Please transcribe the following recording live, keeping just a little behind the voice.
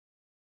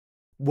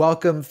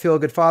Welcome, Feel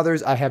Good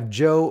Fathers. I have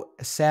Joe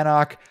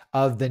Sanok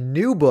of the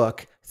new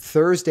book,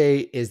 Thursday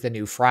is the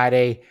New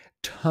Friday.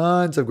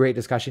 Tons of great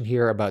discussion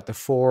here about the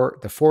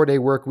 4-day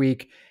work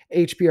week,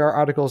 HBR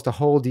articles, the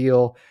whole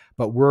deal.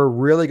 But we're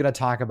really going to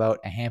talk about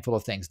a handful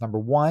of things. Number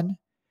one,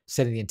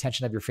 setting the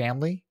intention of your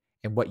family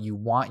and what you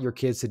want your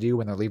kids to do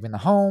when they're leaving the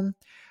home.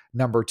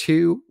 Number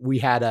two, we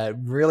had a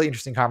really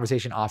interesting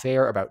conversation off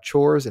air about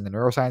chores and the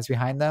neuroscience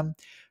behind them,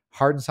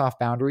 hard and soft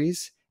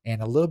boundaries,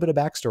 and a little bit of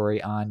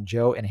backstory on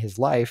Joe and his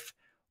life.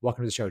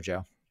 Welcome to the show,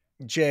 Joe.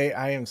 Jay,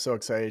 I am so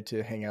excited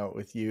to hang out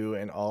with you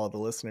and all the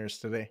listeners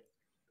today.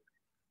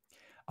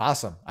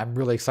 Awesome. I'm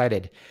really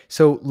excited.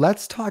 So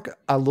let's talk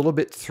a little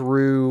bit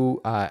through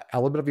a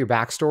little bit of your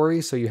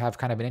backstory. So you have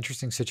kind of an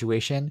interesting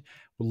situation.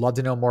 We'd love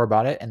to know more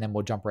about it, and then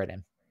we'll jump right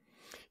in.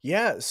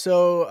 Yeah,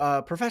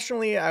 so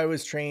professionally, I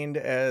was trained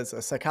as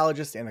a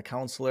psychologist and a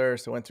counselor.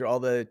 So went through all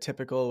the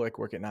typical like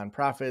work at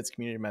nonprofits,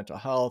 community mental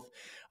health,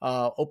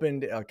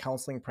 opened a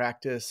counseling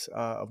practice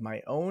of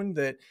my own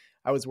that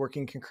I was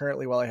working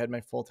concurrently while I had my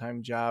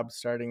full-time job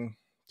starting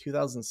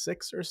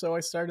 2006 or so.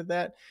 I started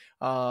that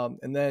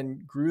and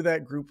then grew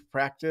that group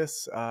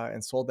practice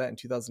and sold that in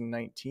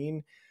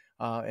 2019.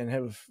 And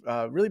have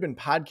really been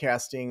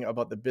podcasting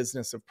about the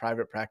business of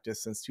private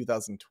practice since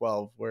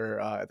 2012. We're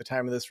at the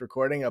time of this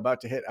recording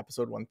about to hit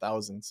episode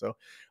 1000. So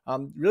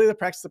really the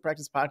Practice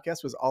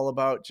podcast was all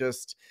about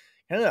just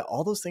kind of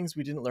all those things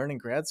we didn't learn in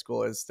grad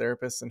school as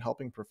therapists and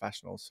helping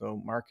professionals.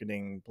 So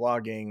marketing,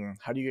 blogging,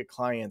 how do you get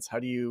clients? How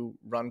do you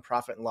run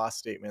profit and loss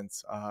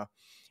statements? And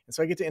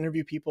so I get to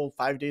interview people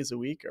 5 days a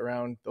week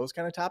around those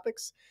kind of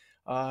topics.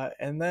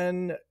 And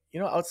then,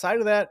 outside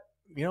of that,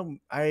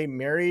 I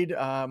married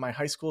my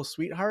high school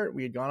sweetheart.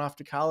 We had gone off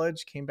to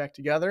college, came back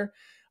together.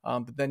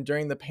 But then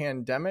during the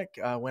pandemic,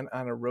 went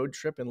on a road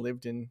trip and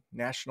lived in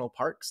national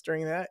parks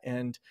during that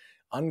and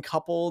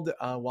uncoupled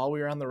while we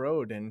were on the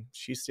road. And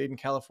she stayed in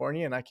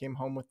California and I came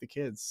home with the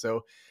kids.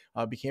 So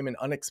became an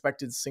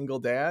unexpected single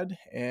dad.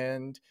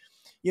 And,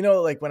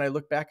 like when I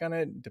look back on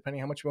it,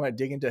 depending how much we want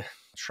to dig into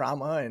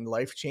trauma and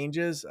life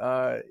changes,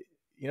 it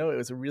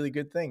was a really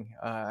good thing.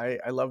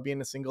 I love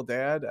being a single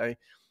dad. I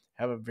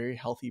have a very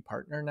healthy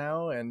partner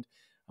now, and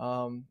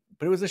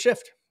but it was a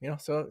shift,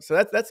 so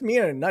that's me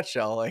in a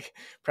nutshell. Like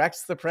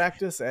practice the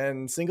practice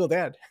and single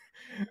dad.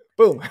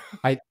 Boom.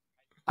 I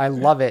I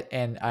love it,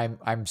 and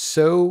I'm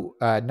so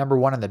number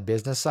one on the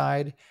business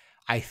side.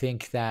 I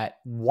think that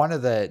one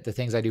of the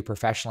things I do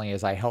professionally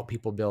is I help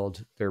people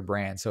build their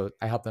brand. So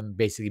I help them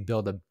basically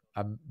build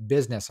a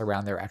business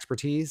around their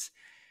expertise.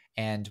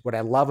 And what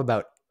I love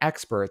about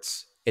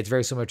experts, it's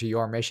very similar to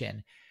your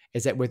mission,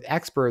 is that with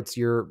experts,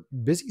 you're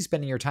busy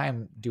spending your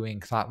time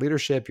doing thought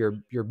leadership.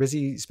 You're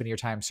busy spending your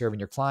time serving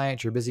your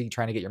clients. You're busy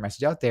trying to get your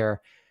message out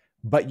there,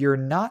 but you're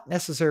not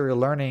necessarily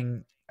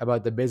learning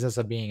about the business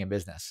of being a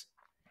business.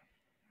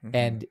 Mm-hmm.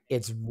 And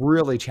it's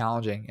really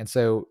challenging. And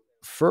so,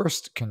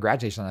 first,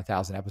 congratulations on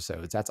 1,000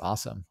 episodes. That's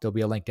awesome. There'll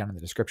be a link down in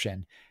the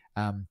description.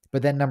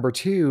 But then, number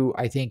two,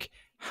 I think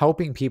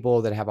helping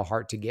people that have a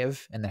heart to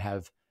give and that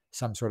have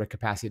some sort of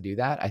capacity to do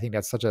that, I think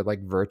that's such a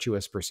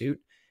virtuous pursuit.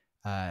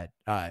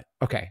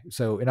 Okay,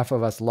 so enough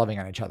of us loving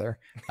on each other.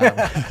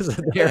 So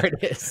there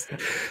it is.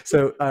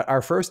 So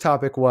our first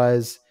topic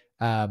was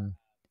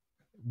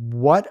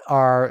what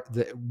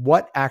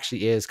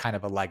actually is kind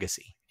of a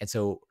legacy, and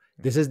so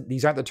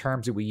these aren't the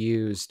terms that we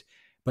used,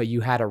 but you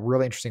had a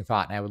really interesting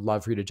thought, and I would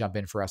love for you to jump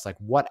in for us. Like,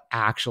 what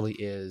actually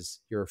is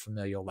your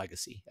familial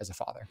legacy as a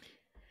father?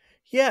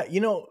 Yeah,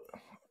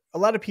 a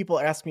lot of people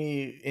ask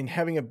me in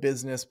having a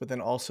business, but then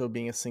also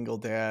being a single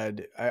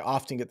dad, I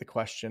often get the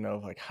question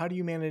of like, how do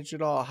you manage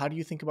it all? How do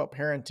you think about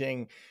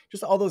parenting?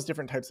 Just all those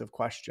different types of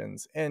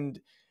questions. And,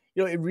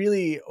 it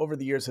really over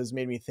the years has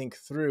made me think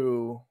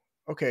through,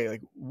 okay,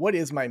 like what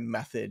is my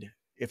method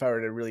if I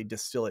were to really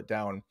distill it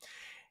down?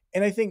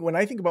 And I think when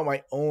I think about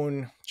my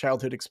own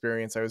childhood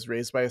experience, I was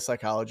raised by a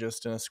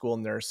psychologist and a school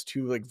nurse,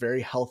 two like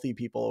very healthy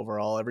people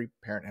overall. Every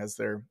parent has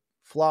their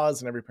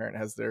flaws and every parent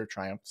has their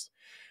triumphs.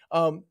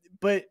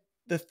 But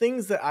the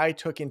things that I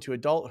took into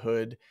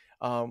adulthood,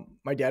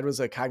 my dad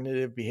was a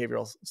cognitive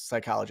behavioral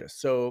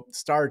psychologist. So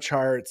star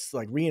charts,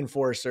 like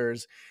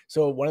reinforcers.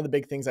 So one of the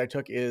big things I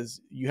took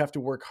is you have to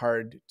work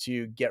hard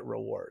to get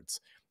rewards.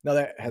 Now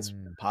that has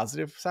Mm.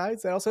 positive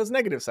sides. That also has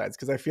negative sides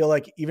because I feel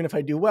like even if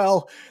I do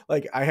well,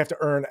 like I have to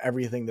earn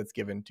everything that's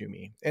given to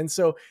me. And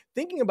so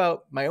thinking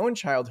about my own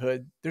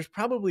childhood, there's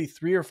probably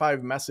 3 or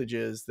 5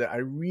 messages that I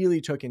really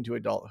took into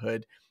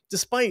adulthood,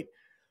 despite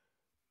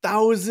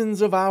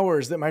thousands of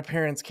hours that my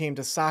parents came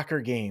to soccer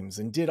games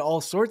and did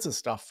all sorts of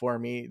stuff for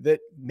me, that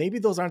maybe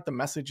those aren't the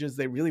messages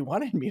they really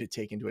wanted me to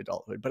take into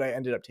adulthood, but I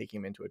ended up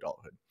taking them into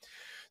adulthood.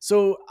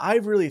 So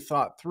I've really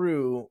thought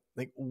through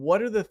like,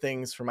 what are the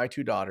things for my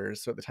 2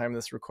 daughters? So at the time of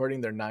this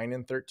recording, they're 9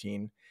 and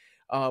 13.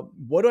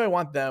 What do I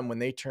want them when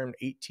they turn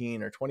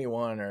 18 or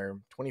 21 or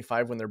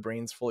 25, when their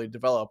brains fully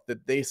develop,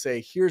 that they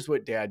say, here's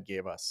what dad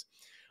gave us.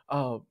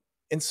 Uh,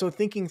 and so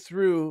thinking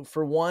through,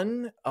 for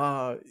one,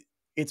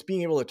 it's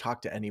being able to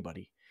talk to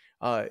anybody.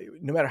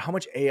 No matter how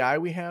much AI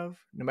we have,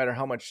 no matter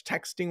how much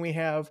texting we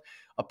have,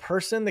 a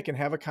person that can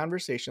have a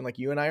conversation like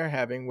you and I are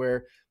having,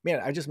 where, man,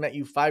 I just met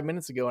you 5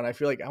 minutes ago and I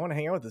feel like I want to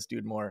hang out with this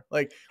dude more.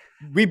 Like,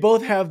 we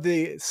both have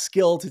the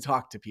skill to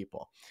talk to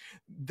people.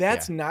 Yeah.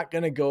 That's not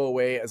going to go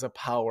away as a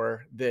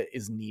power that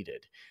is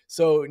needed.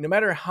 So no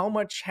matter how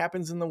much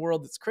happens in the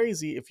world that's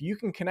crazy, if you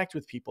can connect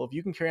with people, if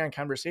you can carry on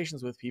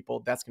conversations with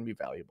people, that's going to be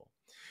valuable.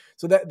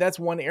 So that's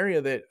one area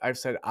that I've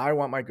said I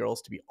want my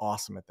girls to be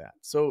awesome at that.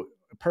 So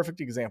a perfect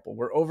example,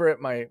 we're over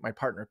at my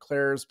partner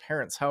Claire's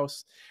parents'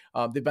 house.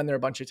 They've been there a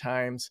bunch of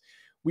times.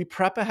 We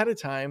prep ahead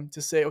of time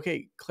to say,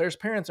 okay, Claire's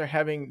parents are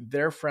having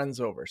their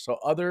friends over, so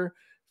other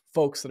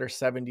folks that are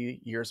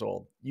 70 years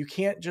old. You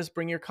can't just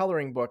bring your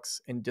coloring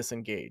books and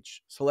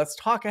disengage. So let's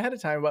talk ahead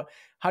of time about,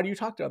 how do you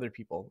talk to other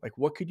people? Like,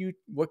 what could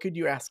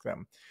you ask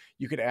them?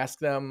 You could ask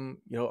them,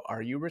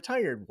 are you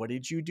retired? What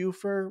did you do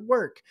for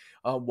work?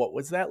 What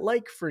was that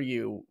like for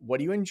you? What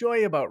do you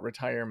enjoy about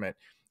retirement?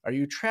 Are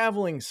you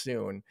traveling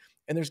soon?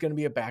 And there's going to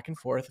be a back and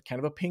forth, kind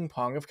of a ping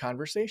pong of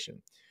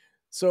conversation.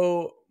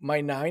 So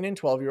my 9 and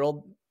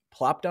 12-year-old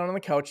plop down on the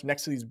couch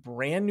next to these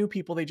brand new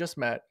people they just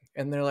met,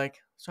 and they're like,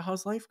 so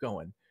how's life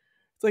going?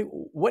 It's like,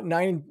 what,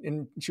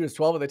 and she was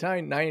 12 at the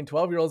time, 9 and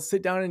 12-year-olds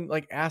sit down and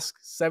like ask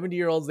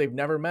 70-year-olds they've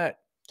never met,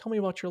 tell me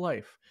about your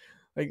life.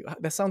 Like,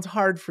 that sounds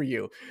hard for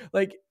you.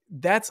 Like,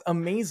 that's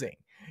amazing.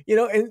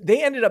 And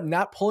they ended up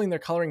not pulling their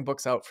coloring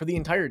books out for the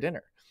entire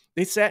dinner.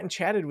 They sat and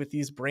chatted with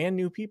these brand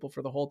new people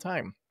for the whole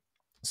time.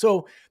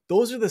 So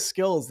those are the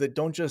skills that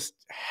don't just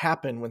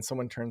happen when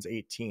someone turns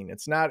 18.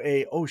 It's not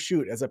oh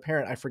shoot, as a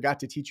parent, I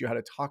forgot to teach you how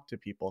to talk to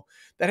people.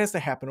 That has to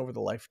happen over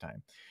the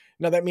lifetime.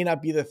 Now, that may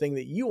not be the thing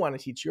that you want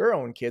to teach your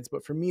own kids,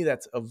 but for me,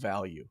 that's of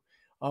value.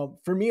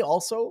 For me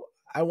also,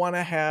 I want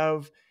to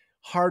have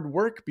hard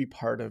work be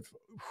part of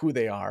who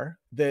they are,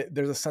 that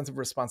there's a sense of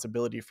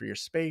responsibility for your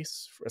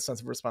space, a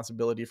sense of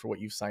responsibility for what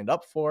you've signed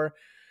up for.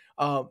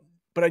 Uh,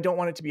 but I don't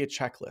want it to be a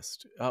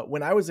checklist.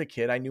 When I was a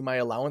kid, I knew my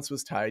allowance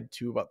was tied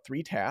to about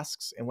 3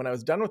 tasks. And when I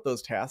was done with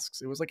those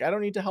tasks, it was like, I don't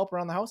need to help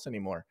around the house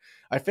anymore.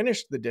 I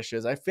finished the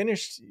dishes. I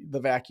finished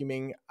the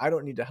vacuuming. I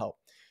don't need to help.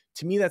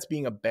 To me, that's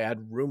being a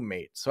bad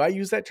roommate. So I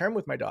use that term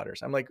with my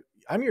daughters. I'm like,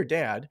 I'm your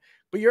dad,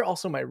 but you're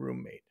also my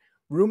roommate.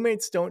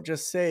 Roommates don't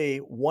just say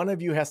one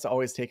of you has to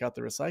always take out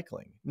the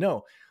recycling.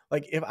 No,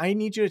 like, if I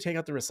need you to take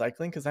out the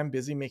recycling because I'm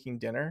busy making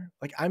dinner,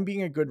 like, I'm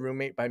being a good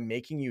roommate by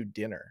making you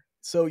dinner.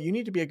 So you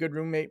need to be a good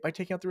roommate by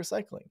taking out the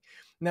recycling.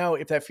 Now,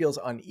 if that feels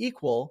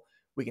unequal,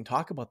 we can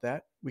talk about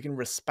that. We can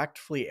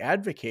respectfully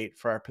advocate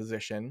for our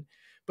position.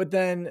 But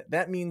then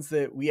that means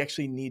that we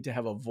actually need to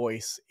have a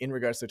voice in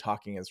regards to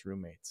talking as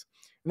roommates.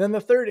 And then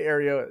the third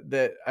area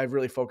that I've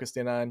really focused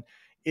in on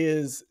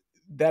is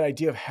that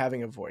idea of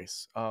having a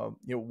voice.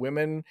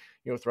 Women,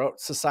 throughout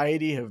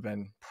society have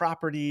been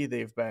property,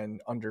 they've been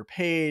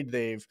underpaid,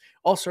 they've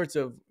all sorts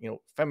of,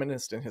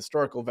 feminist and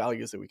historical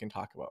values that we can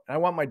talk about. And I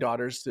want my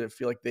daughters to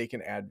feel like they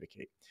can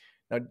advocate.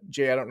 Now,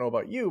 Jay, I don't know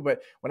about you,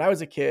 but when I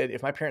was a kid,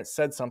 if my parents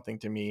said something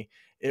to me,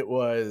 it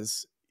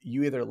was,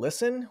 you either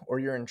listen or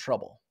you're in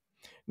trouble.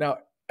 Now,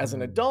 as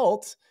an Mm.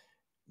 adult,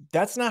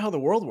 that's not how the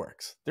world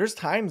works. There's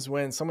times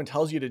when someone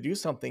tells you to do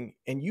something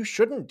and you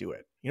shouldn't do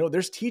it.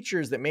 There's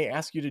teachers that may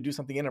ask you to do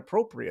something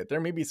inappropriate. There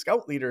may be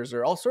scout leaders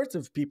or all sorts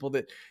of people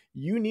that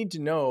you need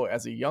to know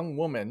as a young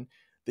woman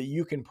that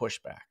you can push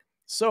back.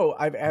 So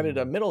I've added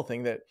a Mm. middle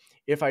thing that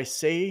if I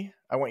say,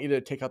 I want you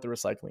to take out the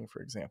recycling,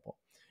 for example,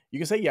 you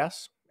can say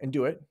yes and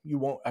do it. You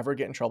won't ever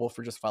get in trouble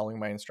for just following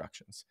my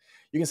instructions.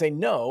 You can say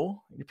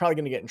no, you're probably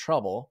going to get in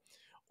trouble.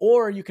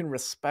 Or you can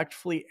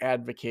respectfully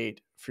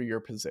advocate for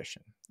your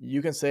position.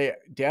 You can say,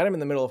 Dad, I'm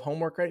in the middle of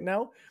homework right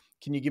now.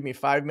 Can you give me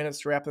 5 minutes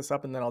to wrap this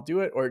up and then I'll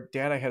do it? Or,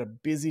 Dad, I had a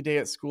busy day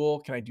at school.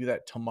 Can I do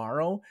that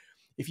tomorrow?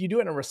 If you do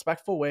it in a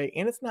respectful way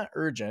and it's not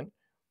urgent,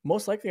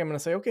 most likely I'm going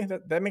to say, okay,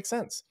 that makes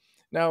sense.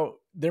 Now,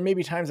 there may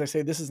be times I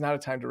say, this is not a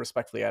time to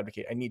respectfully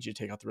advocate. I need you to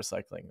take out the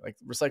recycling. Like,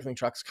 recycling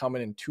trucks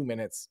coming in 2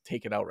 minutes,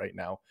 take it out right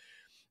now.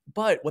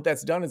 But what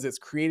that's done is it's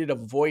created a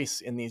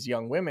voice in these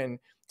young women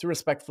to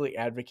respectfully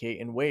advocate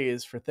in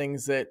ways for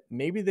things that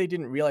maybe they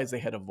didn't realize they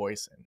had a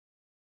voice in.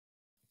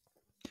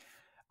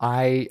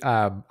 I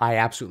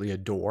absolutely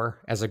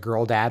adore, as a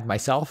girl dad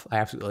myself, I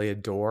absolutely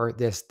adore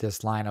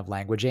this line of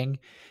languaging.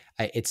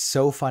 It's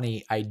so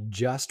funny. I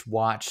just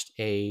watched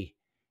it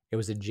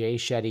was a Jay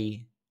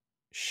Shetty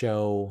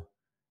show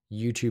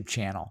YouTube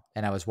channel,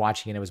 and I was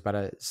watching it. It was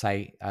about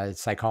a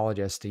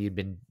psychologist. He'd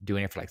been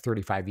doing it for like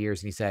 35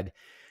 years, and he said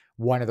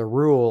one of the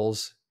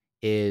rules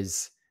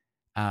is,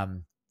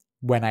 um,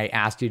 when I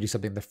ask you to do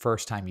something the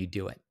first time, you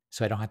do it,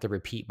 so I don't have to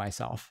repeat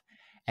myself.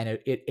 And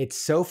it's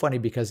so funny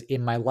because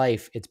in my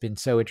life, it's been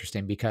so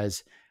interesting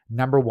because,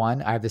 number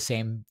one, I have the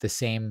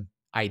same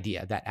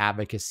idea, that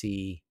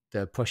advocacy,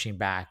 the pushing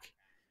back,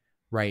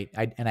 right?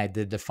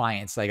 The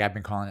defiance, like I've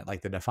been calling it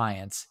like the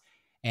defiance.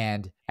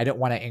 And I don't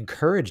want to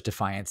encourage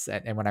defiance.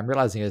 And what I'm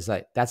realizing is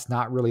that that's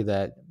not really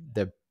the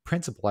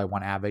principle I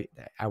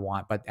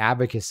want, but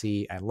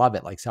advocacy, I love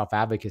it, like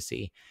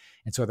self-advocacy.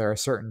 And so there are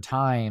certain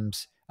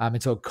times,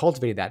 and so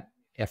cultivating that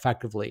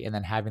effectively and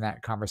then having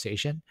that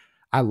conversation,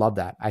 I love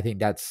that. I think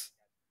that's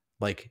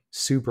like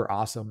super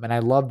awesome. And I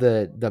love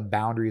the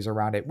boundaries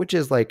around it, which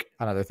is like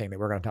another thing that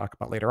we're going to talk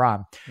about later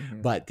on.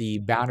 Hmm. But the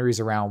boundaries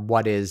around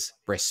what is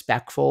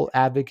respectful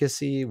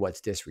advocacy,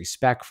 what's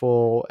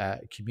disrespectful,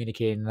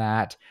 communicating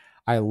that.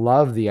 I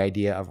love the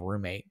idea of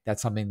roommate.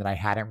 That's something that I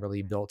hadn't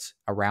really built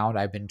around.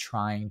 I've been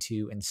trying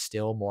to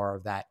instill more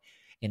of that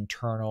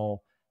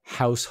internal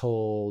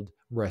household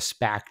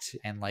respect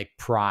and like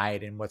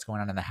pride in what's going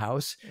on in the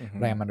house.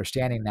 But I Hmm. am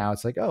understanding now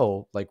it's like,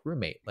 oh, like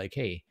roommate, like,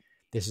 hey,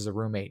 this is a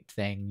roommate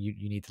thing.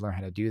 You need to learn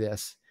how to do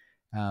this.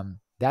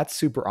 That's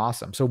super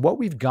awesome. So what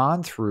we've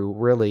gone through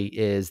really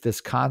is this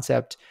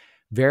concept,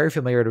 very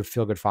familiar to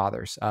Feel Good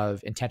Fathers,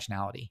 of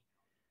intentionality,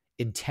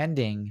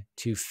 intending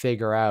to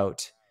figure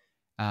out,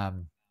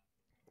 um,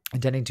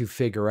 intending to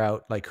figure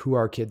out like who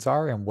our kids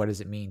are and what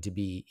does it mean to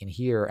be in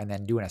here, and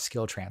then doing a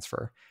skill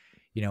transfer.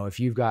 If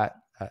you've got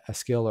a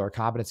skill or a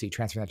competency,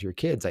 transferring that to your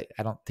kids, I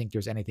don't think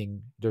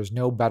there's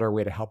no better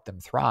way to help them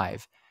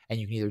thrive. And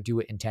you can either do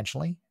it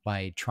intentionally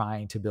by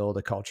trying to build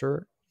a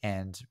culture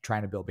and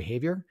trying to build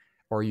behavior,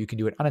 or you can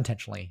do it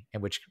unintentionally,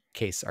 in which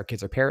case our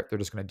kids are parrot. They're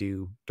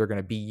going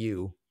to be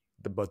you,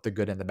 both the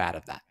good and the bad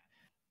of that.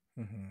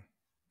 Hmm.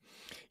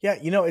 Yeah,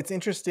 it's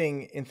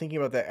interesting in thinking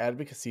about the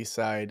advocacy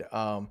side.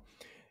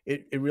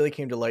 It really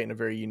came to light in a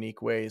very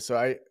unique way.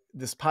 So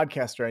this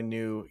podcaster I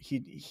knew,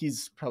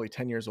 he's probably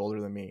 10 years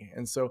older than me.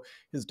 And so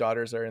his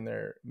daughters are in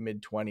their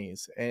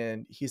mid-20s.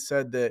 And he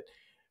said that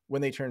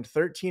when they turned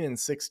 13 and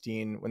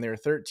 16, when they were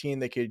 13,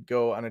 they could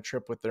go on a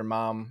trip with their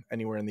mom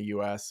anywhere in the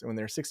US. And when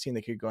they were 16,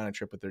 they could go on a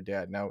trip with their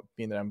dad. Now,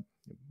 being that I'm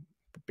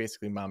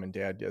basically mom and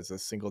dad, as a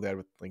single dad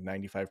with like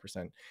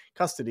 95%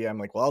 custody, I'm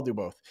like, well, I'll do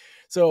both.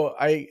 So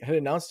I had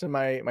announced to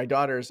my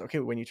daughters, okay,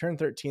 when you turn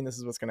 13, this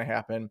is what's going to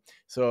happen.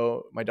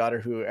 So my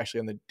daughter, who actually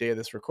on the day of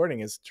this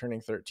recording is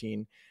turning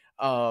 13,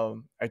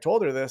 I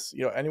told her this,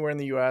 anywhere in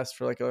the US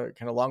for like a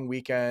kind of long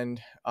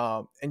weekend.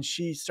 And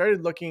she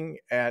started looking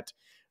at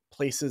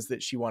places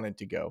that she wanted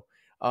to go.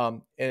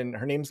 And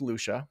her name's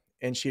Lucia.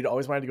 And she'd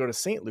always wanted to go to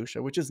St.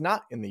 Lucia, which is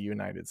not in the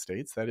United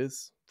States. That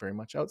is very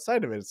much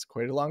outside of it. It's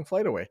quite a long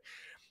flight away.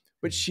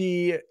 But Mhm.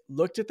 she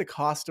looked at the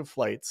cost of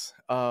flights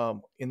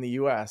in the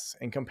US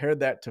and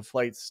compared that to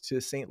flights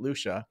to St.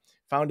 Lucia,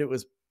 found it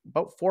was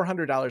about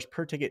 $400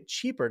 per ticket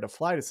cheaper to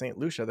fly to St.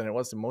 Lucia than it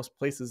was to most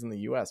places in the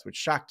US, which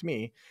shocked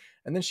me.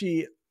 And then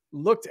she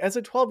looked as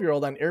a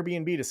 12-year-old on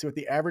Airbnb to see what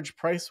the average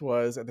price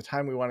was at the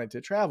time we wanted to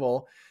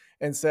travel,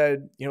 and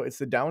said, it's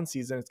the down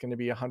season. It's going to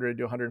be $100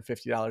 to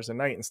 $150 a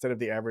night instead of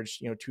the average,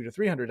 $200 to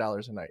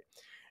 $300 a night,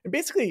 and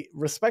basically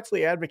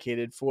respectfully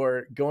advocated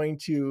for going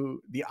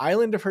to the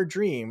island of her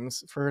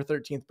dreams for her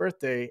 13th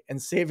birthday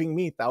and saving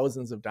me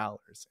thousands of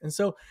dollars. And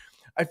so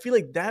I feel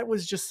like that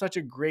was just such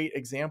a great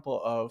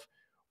example of,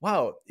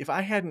 wow, if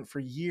I hadn't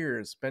for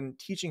years been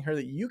teaching her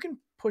that you can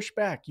push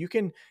back, you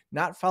can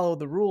not follow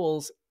the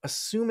rules,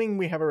 assuming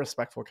we have a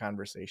respectful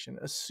conversation,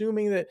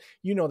 assuming that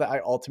that I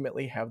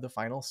ultimately have the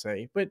final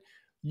say, but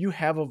you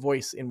have a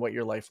voice in what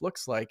your life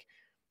looks like.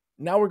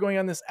 Now we're going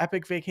on this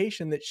epic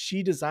vacation that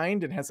she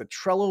designed and has a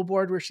Trello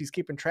board where she's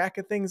keeping track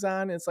of things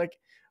on. It's like,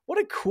 what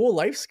a cool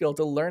life skill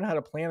to learn how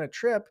to plan a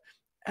trip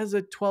as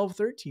a 12,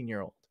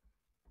 13-year-old.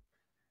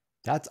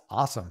 That's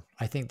awesome.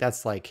 I think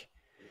that's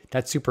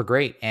super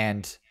great.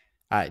 And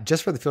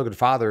just for the Feel Good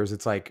Fathers,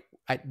 it's like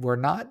we're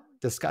not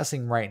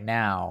discussing right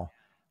now.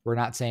 We're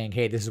not saying,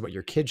 "Hey, this is what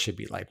your kid should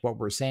be like." What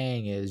we're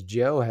saying is,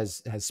 Joe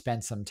has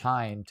spent some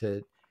time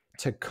to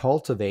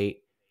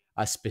cultivate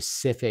a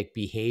specific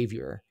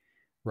behavior,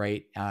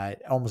 right?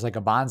 Almost like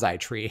a bonsai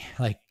tree,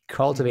 like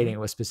cultivating Mm-hmm.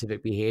 it with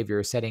specific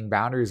behavior, setting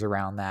boundaries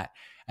around that,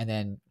 and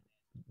then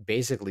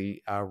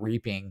basically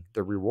reaping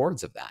the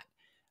rewards of that.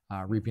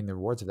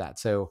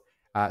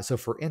 So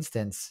for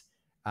instance,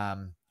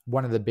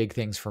 one of the big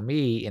things for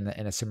me in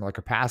a similar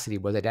capacity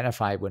was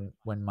identified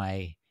when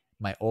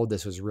my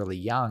oldest was really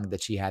young,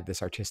 that she had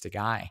this artistic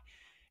eye.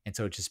 And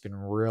so it's just been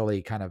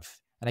really kind of,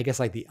 and I guess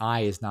like the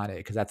eye is not it,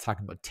 because that's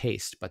talking about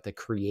taste, but the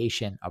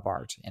creation of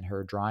art and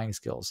her drawing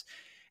skills.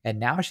 And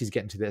now she's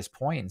getting to this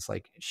point. It's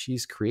like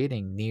she's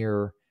creating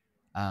we're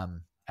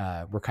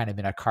kind of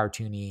in a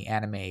cartoony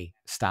anime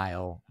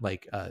style,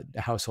 like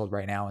household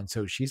right now. And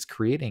so she's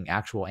creating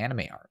actual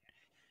anime art,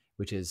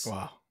 which is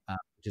Wow.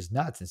 which is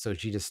nuts. And so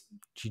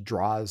she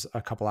draws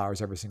a couple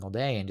hours every single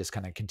day and just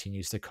kind of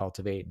continues to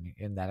cultivate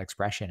in that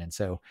expression. And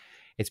so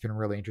it's been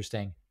really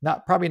interesting.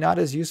 Probably not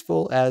as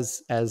useful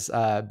as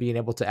being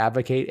able to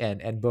advocate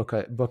and book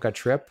a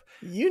trip,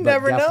 You but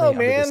never know,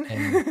 definitely under the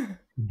same. man.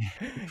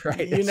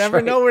 Right, You that's never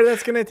right. know where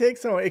that's going to take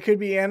someone. It could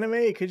be anime.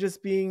 It could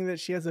just being that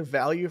she has a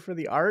value for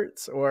the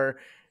arts, or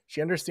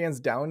she understands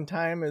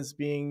downtime as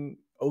being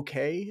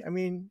okay. I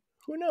mean,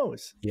 who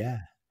knows? Yeah.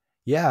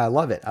 Yeah, I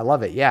love it. I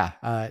love it. Yeah.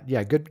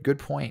 Yeah, good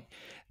point.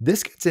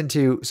 This gets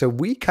into, so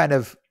we got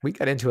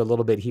into a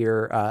little bit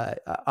here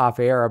off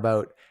air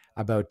about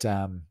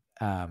the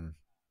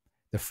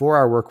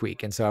 4-hour work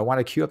week. And so I want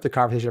to cue up the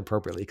conversation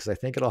appropriately because I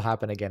think it'll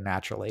happen again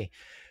naturally.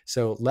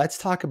 So let's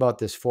talk about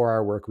this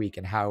 4-hour work week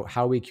and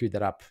how we queued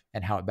that up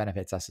and how it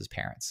benefits us as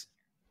parents.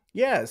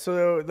 Yeah,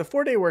 so the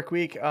 4-day work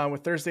week,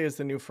 with Thursday as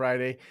the new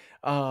Friday,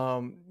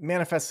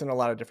 manifests in a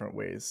lot of different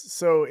ways.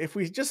 So if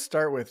we just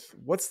start with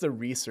what's the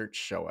research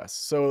show us?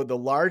 So the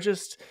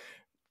largest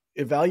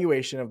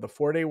evaluation of the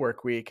 4-day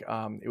work week,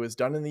 it was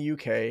done in the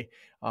UK.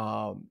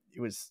 It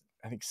was,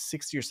 I think,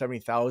 60 or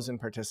 70,000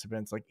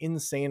 participants, like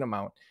insane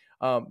amount.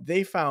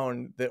 They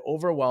found that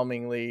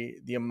overwhelmingly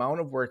the amount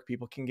of work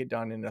people can get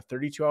done in a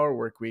 32-hour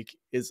work week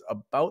is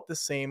about the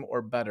same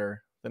or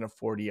better than a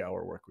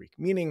 40-hour work week.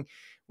 Meaning,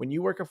 when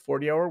you work a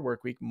 40-hour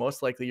work week,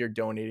 most likely you're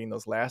donating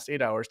those last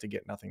 8 hours to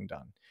get nothing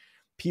done.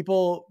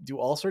 People do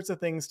all sorts of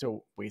things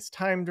to waste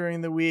time during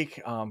the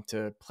week,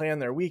 to plan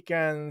their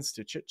weekends,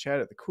 to chit chat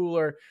at the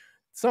cooler.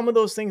 Some of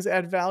those things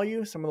add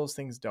value, some of those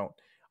things don't.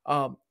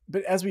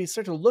 But as we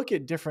start to look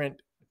at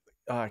different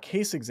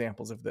case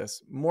examples of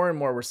this, more and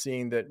more we're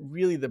seeing that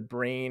really the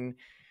brain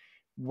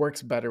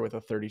works better with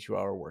a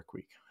 32-hour work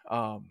week.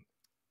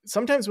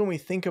 Sometimes when we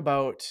think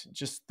about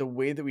just the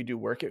way that we do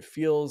work, it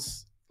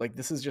feels like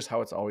this is just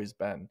how it's always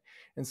been.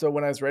 And so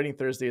when I was writing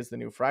Thursday is the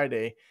new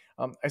Friday,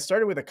 I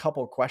started with a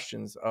couple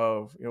questions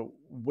of,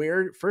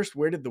 where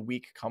did the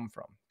week come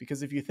from?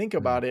 Because if you think Mm.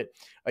 about it,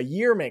 a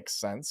year makes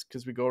sense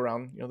because we go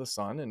around, the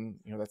sun, and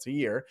that's a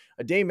year.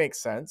 A day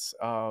makes sense,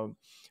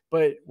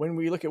 but when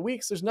we look at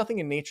weeks, there's nothing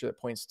in nature that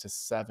points to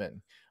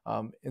seven.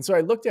 And so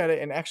I looked at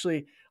it, and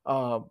actually,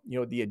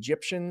 the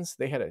Egyptians,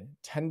 they had a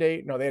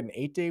 10-day, no, they had an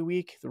 8-day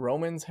week. The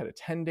Romans had a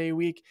 10-day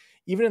week.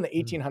 Even in the Mm.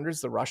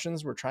 1800s, the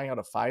Russians were trying out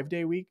a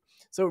 5-day week.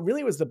 So it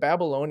really was the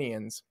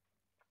Babylonians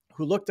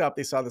who looked up,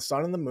 they saw the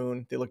sun and the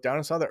moon, they looked down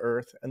and saw the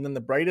earth, and then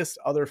the brightest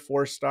other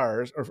four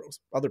stars or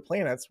other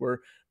planets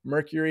were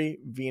Mercury,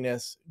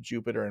 Venus,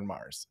 Jupiter, and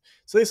Mars.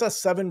 So they saw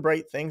seven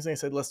bright things, and they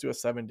said, let's do a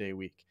 7-day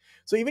week.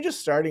 So even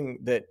just starting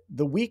that,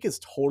 the week is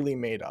totally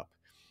made up.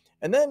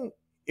 And then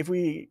if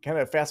we kind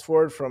of fast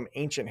forward from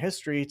ancient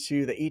history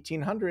to the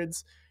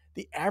 1800s,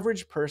 the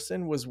average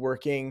person was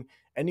working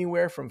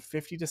anywhere from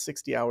 50 to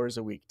 60 hours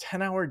a week,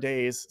 10-hour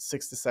days,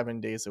 6 to 7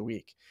 days a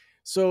week.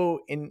 So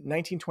in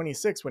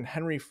 1926, when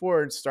Henry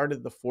Ford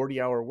started the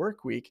 40-hour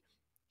work week,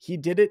 he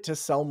did it to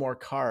sell more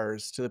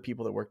cars to the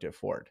people that worked at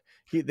Ford.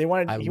 I He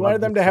wanted love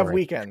them this to have story.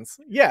 weekends.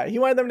 Yeah, he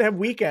wanted them to have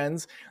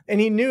weekends,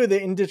 and he knew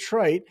that in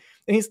Detroit,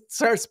 and he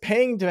starts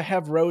paying to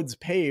have roads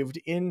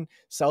paved in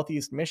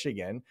Southeast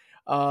Michigan,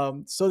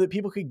 so that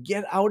people could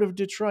get out of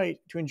Detroit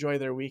to enjoy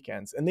their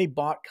weekends. And they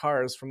bought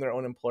cars from their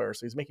own employer.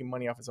 So he's making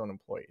money off his own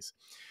employees.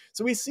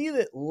 So we see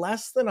that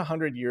less than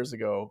 100 years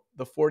ago,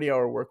 the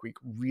 40-hour work week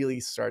really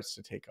starts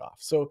to take off.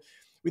 So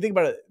we think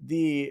about it,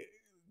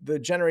 the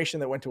generation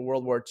that went to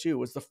World War II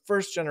was the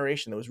first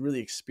generation that was really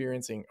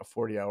experiencing a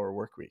 40-hour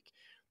work week.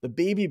 The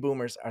baby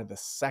boomers are the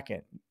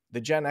second.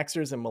 The Gen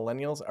Xers and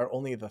millennials are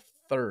only the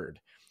third.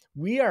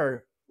 We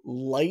are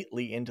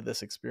lightly into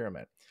this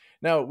experiment.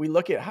 Now, we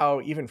look at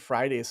how even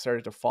Fridays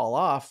started to fall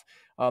off.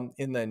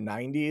 In the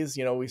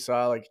 90s, we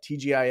saw like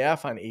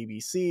TGIF on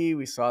ABC.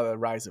 We saw the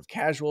rise of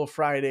casual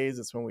Fridays.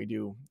 It's when we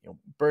do,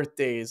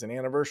 birthdays and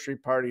anniversary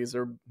parties,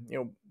 or,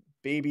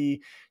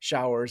 baby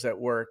showers at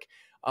work.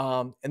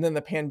 And then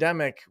the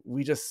pandemic,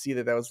 we just see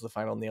that was the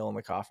final nail in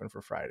the coffin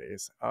for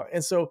Fridays.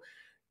 And so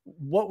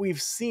what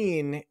we've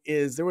seen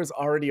is there was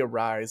already a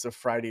rise of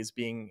Fridays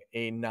being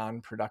a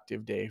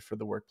non-productive day for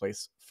the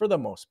workplace for the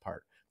most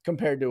part,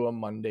 compared to a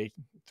Monday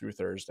through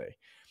Thursday.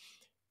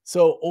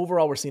 So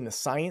overall, we're seeing the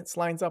science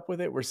lines up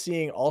with it. We're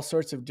seeing all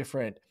sorts of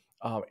different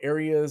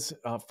areas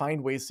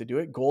find ways to do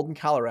it. Golden,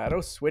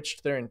 Colorado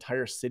switched their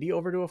entire city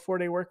over to a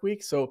 4-day work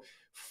week. So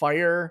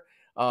fire,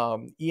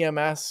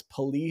 EMS,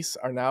 police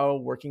are now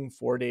working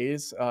 4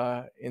 days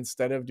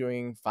instead of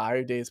doing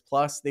 5 days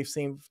plus. They've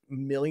saved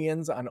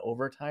millions on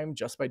overtime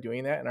just by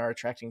doing that, and are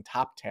attracting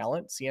top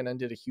talent. CNN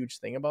did a huge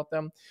thing about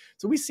them.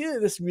 So we see that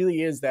this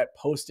really is that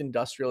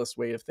post-industrialist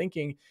way of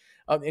thinking.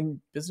 And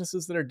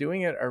businesses that are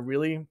doing it are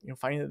really,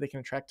 finding that they can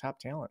attract top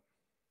talent.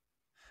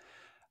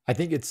 I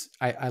think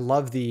I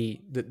love the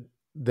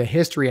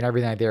history and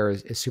everything there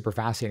is super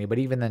fascinating. But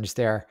even then, just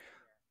their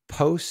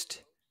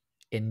post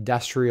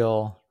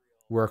industrial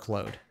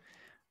workload,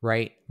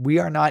 right?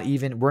 We're not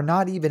even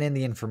in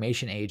the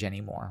information age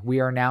anymore. We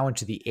are now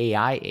into the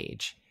AI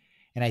age.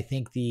 And I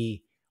think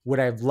what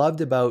I've loved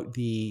about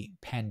the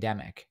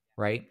pandemic,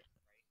 right,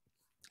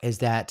 is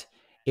that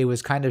it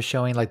was kind of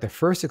showing, like, the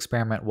first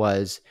experiment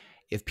was,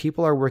 if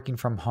people are working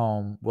from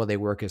home, will they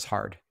work as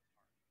hard?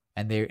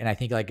 And I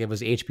think, like, it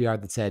was HBR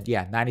that said,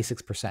 yeah,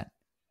 96%.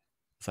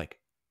 It's like,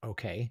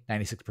 okay,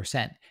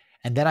 96%.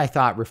 And then I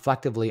thought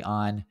reflectively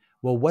on,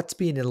 well, what's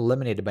being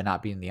eliminated by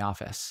not being in the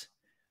office?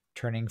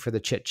 Turning for the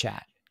chit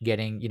chat,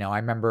 getting, I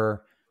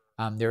remember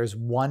there was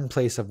one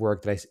place of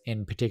work that I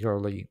in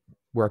particularly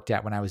worked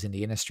at when I was in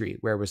the industry,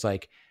 where it was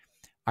like,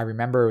 I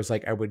remember it was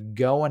like I would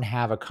go and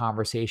have a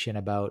conversation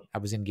about, I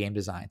was in game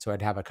design. So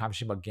I'd have a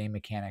conversation about game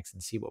mechanics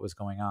and see what was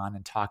going on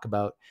and talk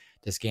about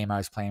this game I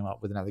was playing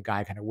with another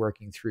guy, kind of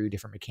working through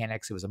different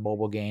mechanics. It was a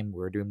mobile game.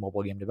 We were doing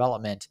mobile game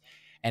development.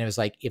 And it was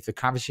like, if the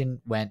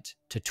conversation went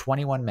to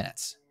 21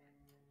 minutes,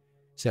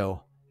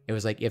 so it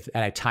was like,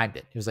 and I timed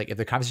it. It was like, if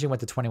the conversation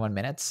went to 21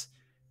 minutes,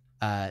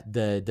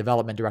 the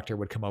development director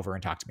would come over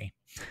and talk to me,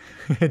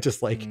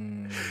 just like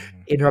Mm.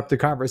 interrupt the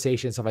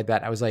conversation, stuff like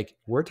that. I was like,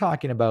 we're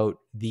talking about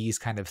these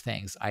kind of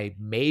things. I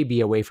may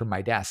be away from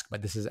my desk,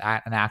 but this is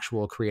an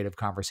actual creative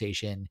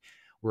conversation.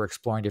 We're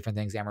exploring different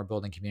things and we're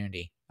building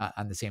community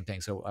on the same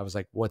thing. So I was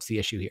like, what's the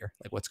issue here?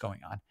 Like, what's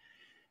going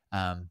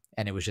on?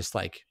 And it was just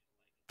like,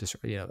 just,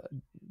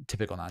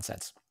 typical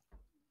nonsense.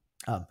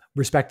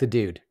 Respect the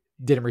dude,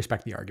 didn't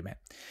respect the argument.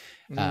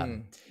 Um,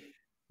 Mm.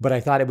 but I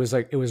thought it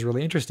was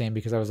really interesting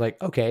because I was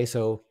like, okay,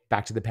 so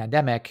back to the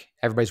pandemic,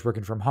 everybody's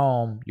working from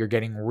home. You're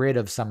getting rid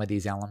of some of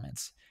these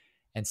elements.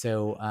 And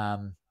so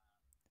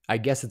I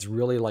guess it's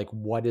really like,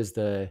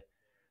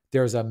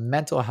 there's a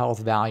mental health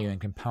value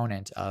and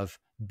component of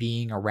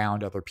being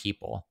around other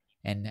people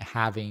and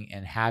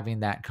having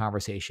that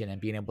conversation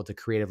and being able to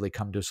creatively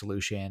come to a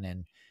solution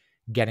and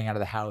getting out of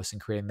the house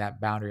and creating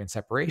that boundary and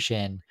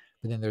separation.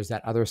 But then there's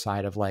that other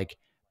side of like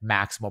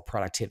maximal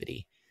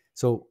productivity.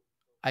 So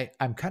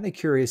I'm kind of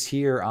curious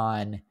here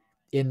on,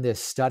 in this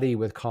study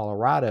with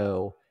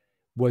Colorado,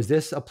 was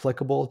this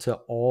applicable to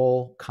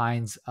all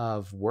kinds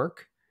of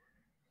work?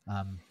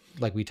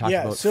 Like we talked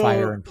Yeah. about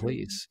fire So and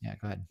police. Yeah,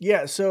 go ahead.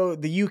 Yeah, so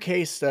the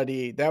UK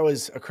study, that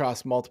was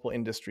across multiple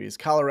industries.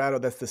 Colorado,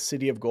 that's the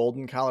city of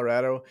Golden,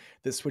 Colorado,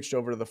 that switched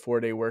over to the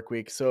 4-day work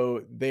week.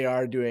 So they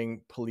are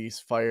doing police,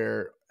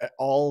 fire,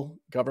 all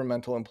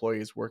governmental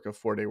employees work a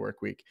 4-day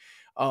work week.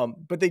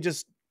 But they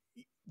just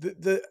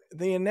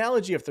the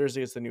analogy of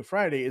Thursday is the new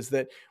Friday is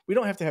that we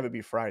don't have to have it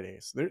be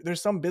Fridays.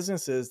 There's some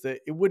businesses that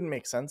it wouldn't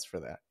make sense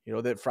for that. You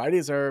know, that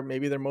Fridays are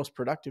maybe their most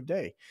productive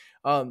day.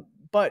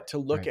 But to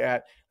look Right.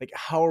 at like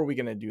how are we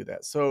going to do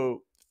that?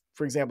 So,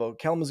 for example,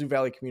 Kalamazoo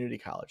Valley Community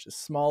College, a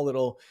small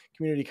little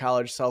community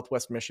college,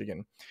 Southwest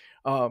Michigan.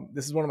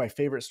 This is one of my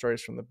favorite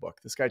stories from the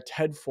book. This guy,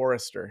 Ted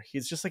Forrester,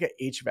 he's just like an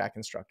HVAC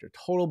instructor,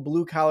 total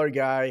blue collar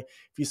guy.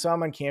 If you saw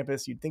him on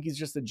campus, you'd think he's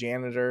just a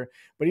janitor,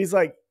 but he's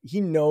like,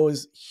 he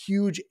knows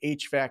huge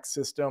HVAC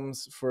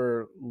systems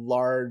for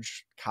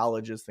large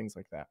colleges, things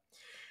like that.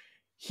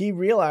 He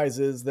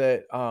realizes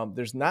that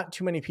there's not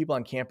too many people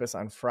on campus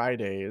on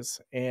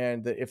Fridays,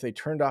 and that if they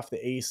turned off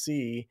the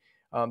AC,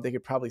 they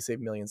could probably save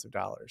millions of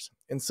dollars.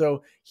 And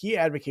so he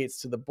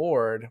advocates to the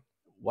board,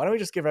 why don't we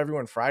just give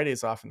everyone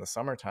Fridays off in the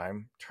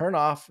summertime, turn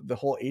off the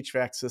whole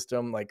HVAC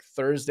system like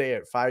Thursday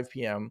at 5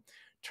 p.m.,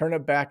 turn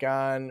it back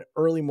on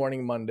early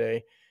morning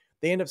Monday.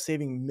 They end up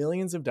saving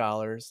millions of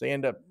dollars. They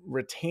end up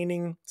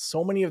retaining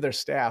so many of their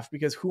staff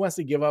because who wants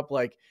to give up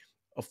like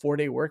a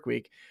 4-day work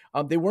week?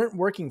 They weren't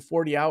working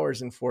 40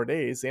 hours in 4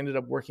 days. They ended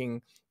up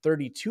working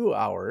 32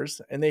 hours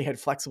and they had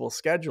flexible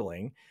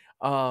scheduling.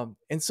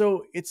 And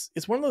so it's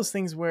one of those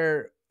things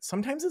where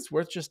sometimes it's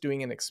worth just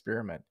doing an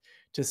experiment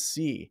to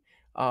see.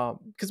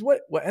 Because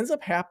what ends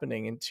up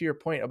happening, and to your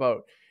point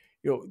about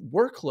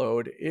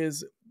workload,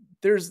 is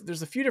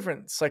there's a few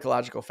different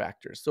psychological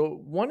factors.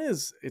 So one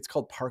is it's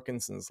called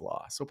Parkinson's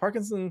law. So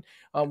Parkinson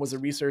was a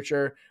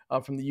researcher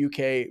from the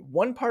UK.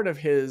 One part of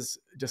his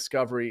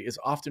discovery is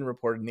often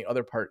reported, and the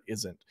other part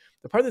isn't.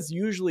 The part that's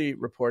usually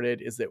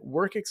reported is that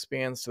work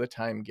expands to the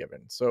time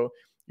given. So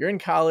you're in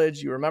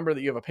college, you remember that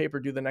you have a paper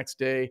due the next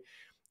day.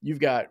 You've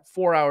got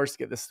 4 hours to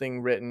get this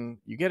thing written.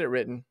 You get it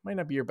written. Might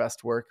not be your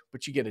best work,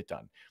 but you get it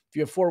done. If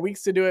you have 4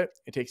 weeks to do it,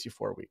 it takes you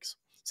 4 weeks.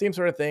 Same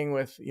sort of thing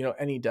with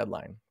any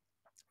deadline.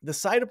 The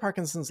side of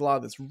Parkinson's law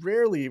that's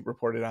rarely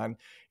reported on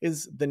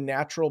is the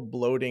natural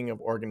bloating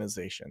of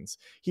organizations.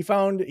 He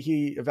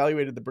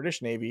evaluated the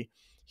British Navy.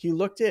 He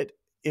looked at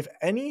if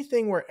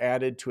anything were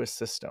added to a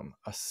system,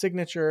 a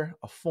signature,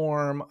 a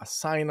form, a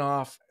sign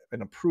off,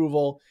 an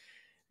approval,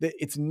 that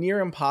it's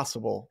near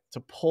impossible to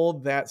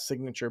pull that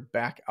signature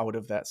back out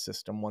of that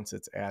system once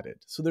it's added.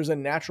 So there's a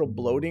natural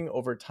bloating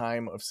over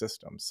time of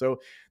systems. So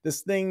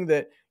this thing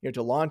that,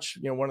 to launch,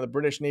 one of the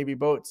British Navy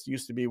boats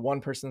used to be one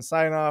person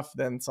sign off,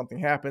 then something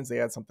happens, they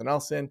add something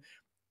else in.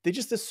 They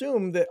just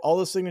assume that all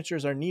the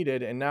signatures are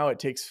needed. And now it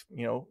takes,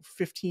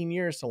 15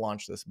 years to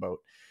launch this boat.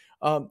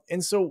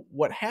 And so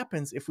what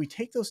happens if we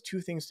take those two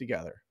things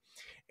together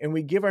and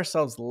we give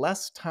ourselves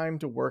less time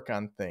to work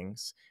on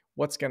things,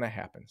 what's going to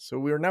happen? So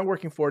we are now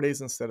working 4 days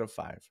instead of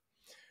 5.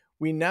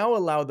 We now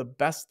allow the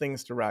best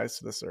things to rise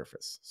to the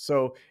surface.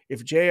 So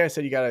if Jay, I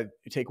said you got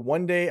to take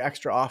 1 day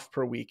extra off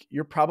per week,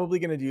 you're probably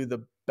going to do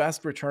the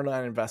best return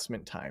on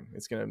investment time.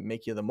 It's going to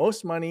make you the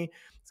most money.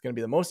 It's going to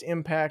be the most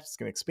impact. It's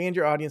going to expand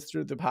your audience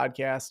through the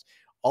podcast.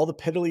 All the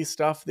piddly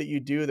stuff that you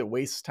do that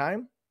wastes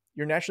time,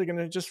 you're naturally going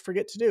to just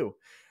forget to do.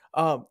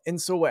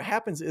 And so what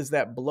happens is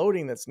that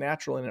bloating that's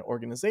natural in an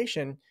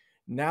organization,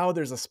 now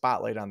there's a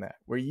spotlight on that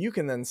where you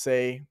can then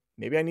say,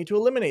 maybe I need to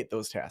eliminate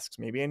those tasks.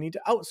 Maybe I need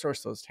to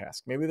outsource those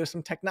tasks. Maybe there's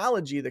some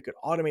technology that could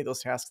automate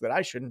those tasks that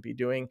I shouldn't be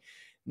doing.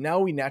 Now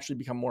we naturally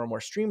become more and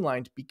more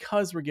streamlined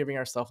because we're giving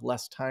ourselves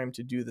less time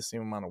to do the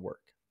same amount of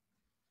work.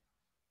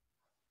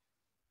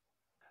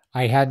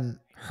 I hadn't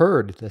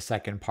heard the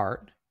second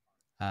part.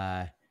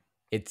 Uh,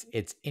 it's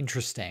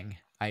interesting.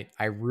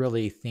 I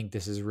really think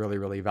this is really,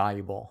 really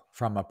valuable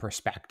from a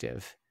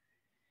perspective.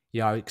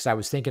 Because I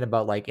was thinking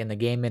about like in the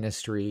game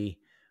industry,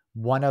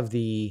 one of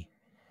the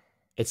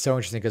it's so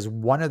interesting because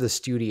one of the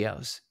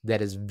studios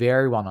that is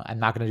very well known, I'm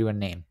not going to do a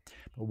name,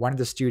 but one of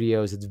the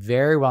studios that's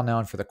very well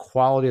known for the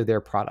quality of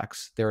their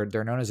products. They're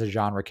known as a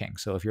genre king.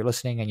 So if you're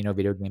listening and you know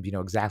video games, you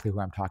know exactly who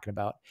I'm talking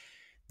about.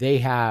 They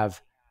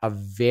have a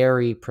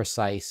very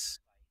precise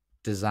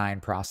design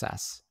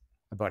process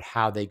about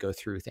how they go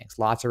through things.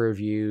 Lots of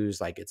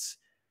reviews, like it's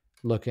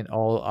looking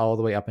all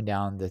the way up and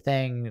down the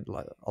thing.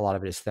 A lot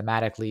of it is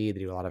thematically. They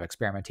do a lot of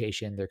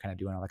experimentation. They're kind of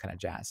doing all that kind of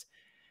jazz.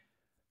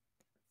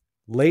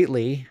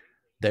 Lately,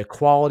 the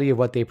quality of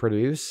what they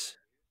produce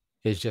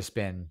has just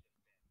been,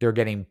 they're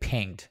getting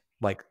pinged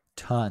like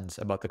tons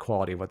about the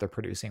quality of what they're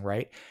producing,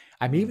 right?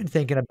 I'm Mm. even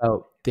thinking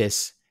about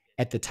this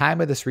at the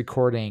time of this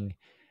recording,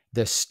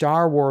 the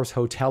Star Wars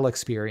hotel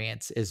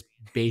experience is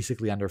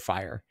basically under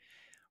fire,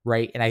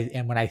 right?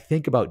 And when I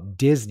think about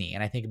Disney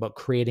and I think about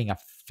creating a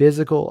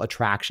physical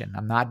attraction,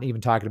 I'm not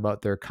even talking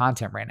about their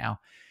content right now,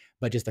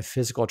 but just a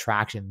physical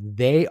attraction.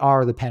 They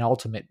are the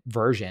penultimate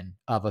version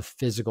of a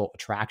physical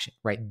attraction,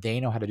 right?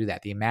 They know how to do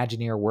that. The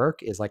Imagineer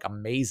work is like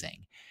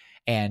amazing,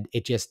 and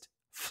it just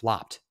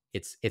flopped.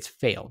 It's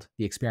failed.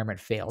 The experiment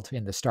failed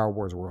in the Star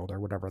Wars world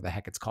or whatever the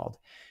heck it's called.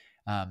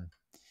 Um,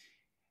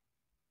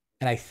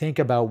 and I think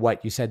about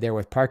what you said there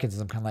with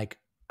Parkinson's. I'm kind of like,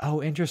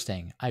 oh,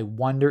 interesting. I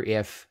wonder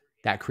if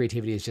that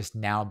creativity is just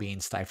now being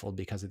stifled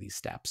because of these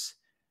steps.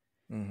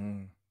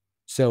 Mm-hmm.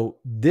 So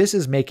this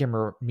is making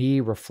me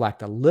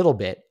reflect a little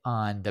bit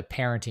on the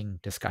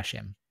parenting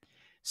discussion.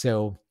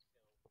 So,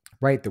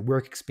 right, the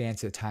work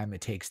expands the time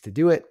it takes to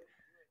do it,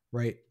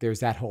 right? There's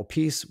that whole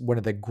piece. One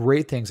of the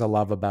great things I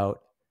love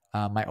about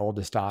my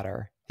oldest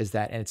daughter is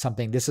that, and it's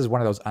something, this is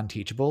one of those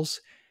unteachables.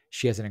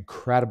 She has an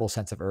incredible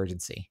sense of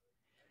urgency.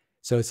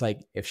 So it's like,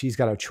 if she's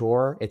got a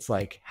chore, it's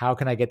like, how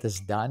can I get this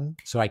done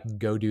so I can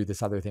go do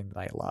this other thing that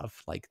I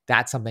love? Like,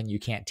 that's something you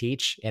can't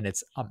teach. And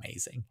it's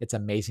amazing. It's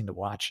amazing to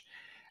watch.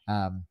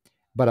 Um,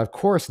 but of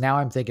course, now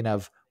I'm thinking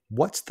of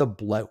what's the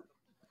bloat?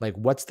 Like,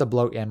 what's the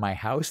bloat in my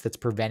house that's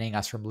preventing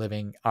us from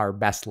living our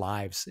best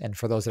lives? And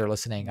for those that are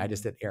listening, I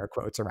just did air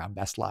quotes around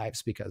best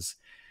lives because,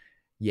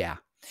 yeah,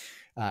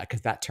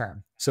 because that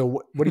term. So,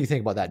 what do you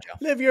think about that, Joe?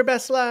 Live your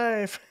best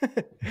life.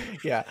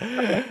 Yeah.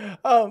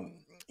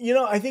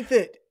 I think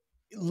that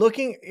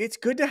it's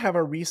good to have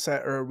a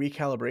reset or a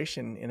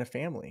recalibration in a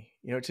family,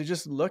 to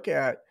just look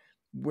at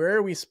where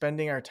are we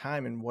spending our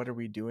time and what are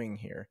we doing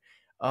here.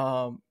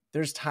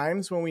 There's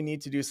times when we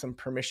need to do some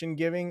permission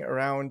giving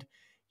around,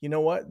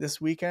 what, this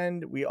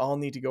weekend, we all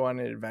need to go on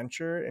an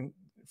adventure and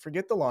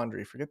forget the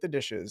laundry, forget the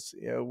dishes.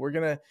 We're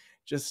going to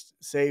just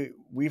say,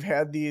 we've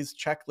had these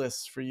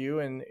checklists for you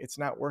and it's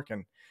not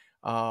working.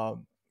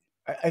 Um,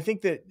 I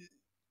think that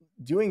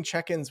doing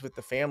check-ins with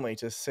the family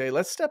to say,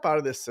 let's step out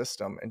of this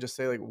system and just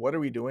say, like, what are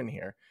we doing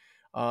here?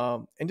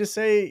 And just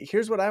say,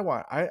 here's what I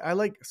want. I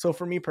like, so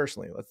for me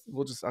personally,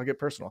 I'll get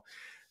personal.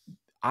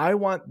 I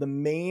want the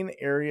main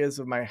areas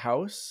of my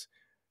house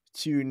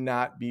to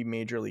not be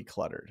majorly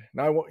cluttered.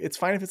 Now, it's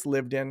fine if it's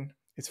lived in.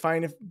 It's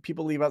fine if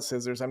people leave out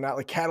scissors. I'm not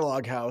like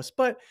catalog house,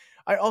 but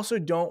I also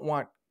don't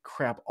want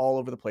crap all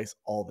over the place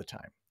all the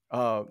time.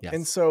 And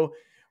Yes. so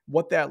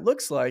what that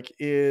looks like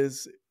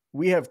is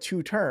we have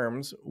two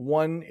terms.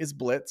 One is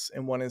blitz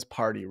and one is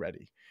party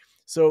ready.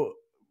 So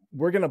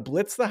we're going to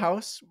blitz the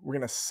house. We're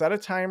going to set a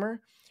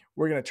timer.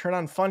 We're going to turn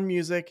on fun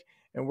music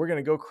and we're going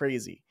to go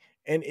crazy.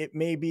 And it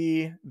may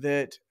be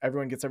that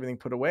everyone gets everything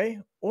put away,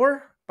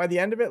 or by the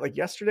end of it, like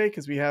yesterday,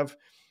 because we have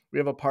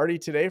a party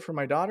today for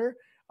my daughter.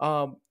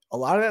 A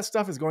lot of that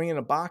stuff is going in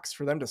a box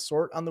for them to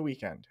sort on the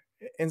weekend.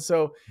 And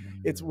so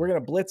we're Mm. going to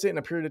blitz it in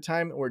a period of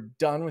time and we're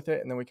done with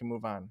it. And then we can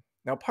move on.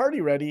 Now, party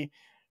ready,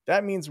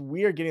 that means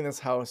we are getting this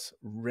house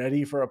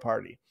ready for a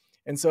party.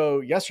 And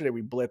so yesterday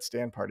we blitzed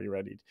and party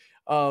readied.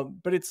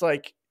 But it's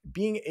like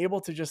being able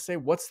to just say,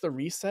 what's the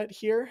reset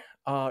here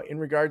in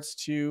regards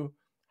to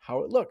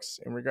how it looks,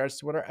 in regards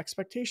to what our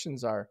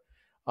expectations are.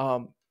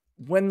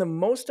 When the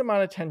most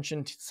amount of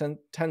tension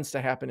tends to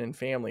happen in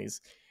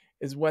families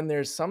is when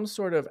there's some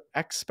sort of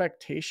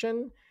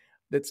expectation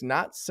that's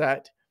not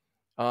set,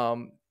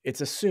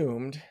 it's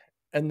assumed,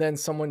 and then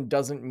someone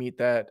doesn't meet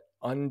that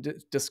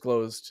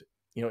undisclosed,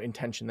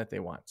 intention that they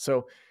want.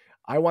 So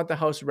I want the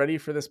house ready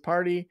for this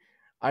party.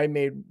 I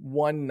made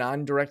one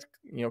non-direct,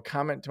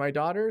 comment to my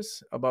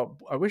daughters about,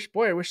 I wish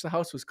the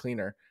house was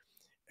cleaner,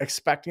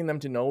 expecting them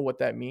to know what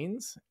that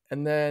means.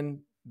 And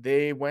then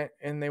they went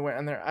on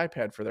their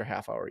iPad for their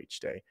half hour each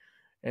day.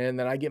 And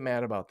then I get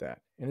mad about that.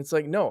 And it's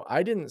like, no,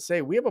 I didn't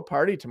say we have a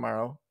party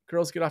tomorrow.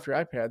 Girls, get off your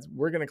iPads.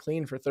 We're going to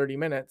clean for 30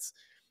 minutes.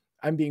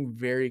 I'm being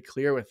very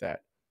clear with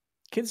that.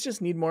 Kids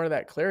just need more of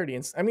that clarity.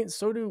 And I mean,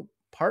 so do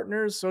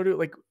partners. So do,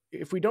 like,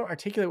 if we don't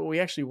articulate what we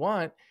actually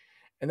want,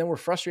 and then we're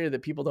frustrated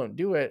that people don't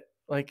do it,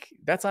 like,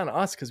 that's on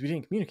us because we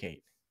didn't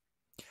communicate.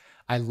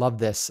 I love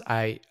this.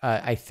 I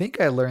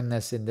think I learned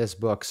this in this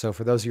book. So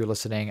for those of you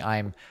listening,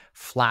 I'm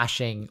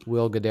flashing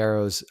Will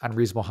Guidero's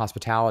Unreasonable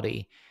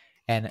Hospitality,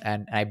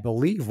 and I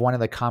believe one of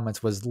the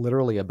comments was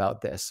literally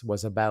about this.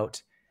 Was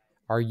about,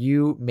 are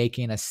you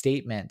making a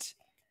statement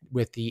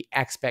with the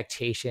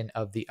expectation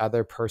of the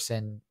other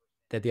person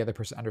that the other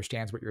person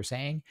understands what you're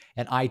saying.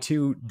 And I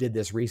too did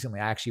this recently.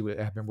 I actually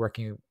have been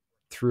working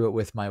through it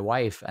with my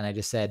wife, and I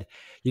just said,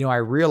 I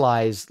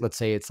realize, let's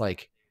say it's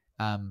like,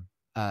 I'm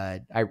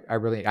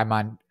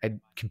on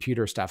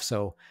computer stuff,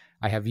 so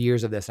I have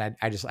years of this. I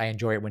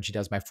enjoy it when she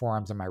does my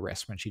forearms and my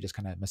wrists, when she just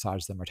kind of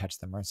massages them or touches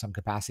them or in some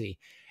capacity.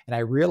 And I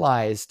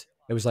realized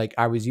it was like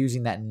I was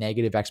using that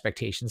negative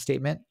expectation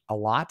statement a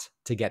lot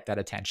to get that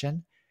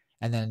attention.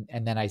 And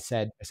then I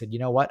said, you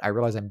know what? I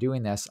realize I'm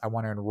doing this. I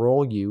want to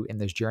enroll you in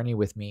this journey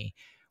with me.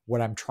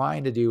 What I'm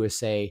trying to do is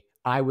say,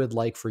 I would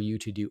like for you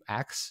to do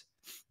X,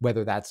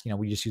 whether that's,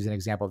 we just use an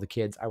example of the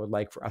kids. I would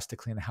like for us to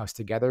clean the house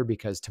together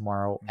because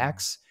tomorrow Mm.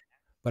 X,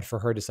 but for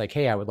her, just like,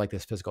 hey, I would like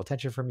this physical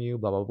attention from you,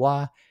 blah, blah,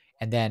 blah.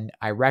 And then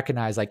I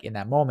recognize, like, in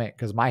that moment,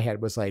 because my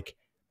head was like,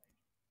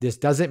 this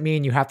doesn't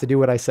mean you have to do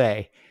what I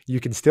say. You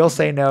can still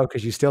say no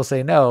because you still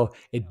say no.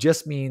 It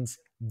just means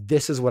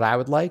this is what I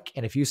would like.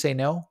 And if you say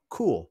no,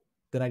 cool.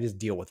 Then I just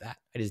deal with that.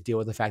 I just deal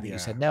with the fact that you Yeah.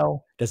 said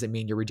no. Doesn't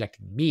mean you're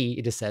rejecting me.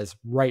 It just says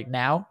right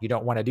now you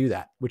don't want to do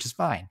that, which is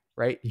fine,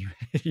 right?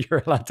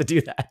 You're allowed to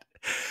do that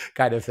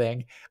kind of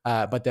thing.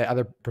 But the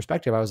other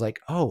perspective, I was like,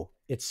 oh,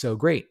 it's so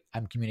great.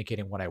 I'm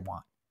communicating what I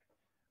want,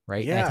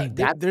 right? And I Yeah. think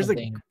that's There's a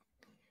something.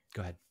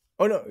 Go ahead.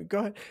 Oh, no,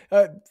 go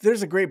ahead.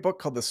 There's a great book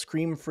called The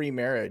Scream-Free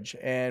Marriage,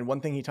 and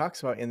one thing he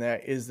talks about in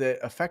that is that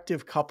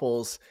effective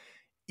couples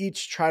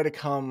each try to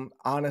come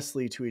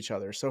honestly to each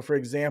other. So, for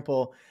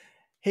example,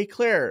 "Hey,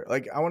 Claire,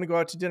 like, I want to go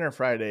out to dinner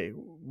Friday.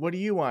 What do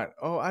you want?"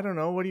 "Oh, I don't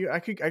know. What do you? I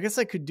guess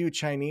I could do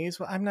Chinese.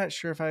 Well, I'm not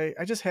sure if I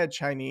just had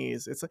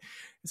Chinese." It's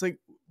like,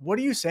 what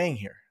are you saying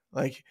here?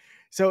 Like,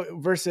 so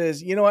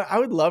versus, you know what? I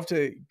would love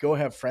to go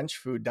have French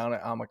food down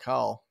at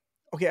Amakal.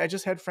 Okay, I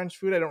just had French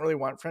food. I don't really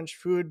want French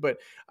food, but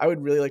I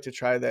would really like to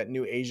try that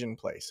new Asian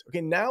place. Okay,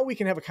 now we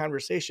can have a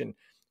conversation.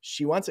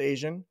 She wants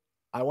Asian.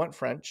 I want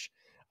French.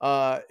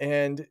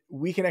 And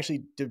we can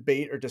actually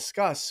debate or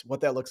discuss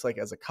what that looks like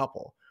as a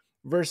couple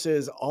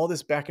versus all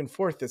this back and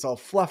forth that's all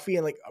fluffy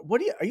and like,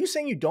 are you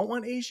saying you don't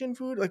want Asian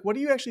food? Like, what are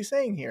you actually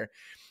saying here?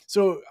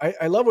 So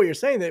I love what you're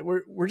saying, that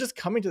we're just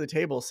coming to the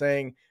table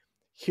saying,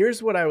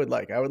 here's what I would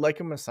like. I would like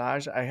a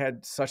massage. I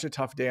had such a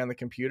tough day on the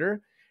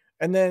computer.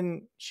 And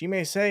then she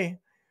may say,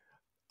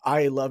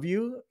 I love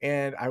you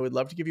and I would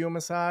love to give you a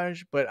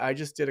massage, but I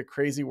just did a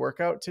crazy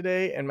workout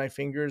today and my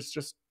fingers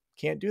just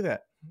can't do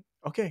that.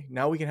 Okay,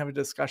 now we can have a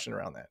discussion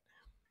around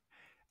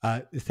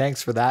that.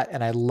 Thanks for that.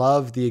 And I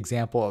love the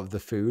example of the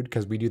food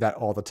because we do that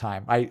all the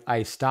time.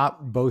 I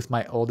stop both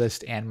my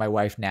oldest and my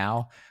wife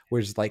now,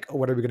 which is like, oh,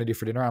 what are we going to do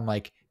for dinner? I'm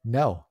like,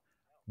 no,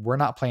 we're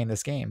not playing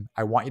this game.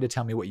 I want you to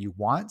tell me what you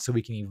want so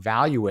we can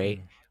evaluate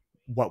Mm,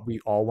 what we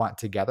all want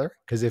together.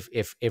 Because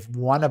if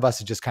one of us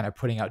is just kind of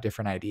putting out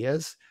different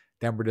ideas,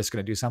 then we're just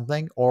going to do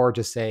something, or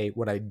just say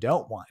what I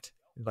don't want.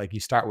 Like, you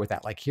start with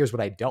that. Like, here's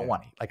what I don't yeah.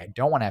 want to eat. Like, I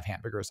don't want to have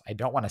hamburgers. I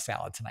don't want a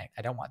salad tonight.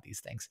 I don't want these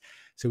things.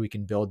 So we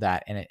can build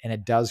that, and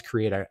it does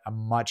create a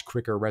much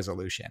quicker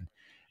resolution.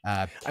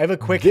 Uh, I have a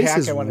quick this hack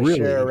is I want to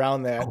share really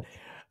around that. oh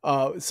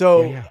Uh, yeah,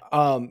 so yeah.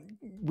 um,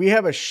 we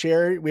have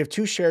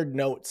two shared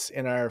notes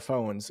in our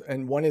phones,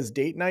 and one is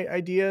date night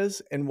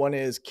ideas, and one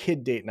is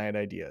kid date night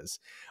ideas.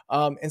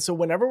 And so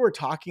whenever we're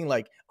talking,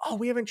 like, oh,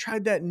 we haven't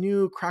tried that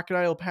new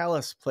Crocodile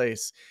Palace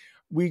place,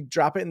 we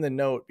drop it in the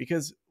note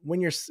because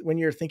when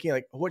you're thinking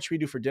like, what should we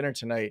do for dinner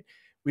tonight?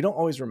 We don't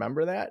always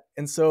remember that,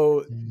 and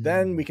so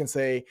then we Mm. can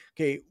say,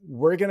 okay,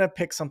 we're gonna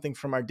pick something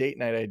from our date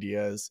night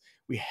ideas.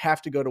 We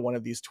have to go to one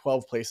of these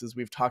 12 places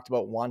we've talked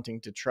about wanting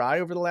to try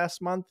over the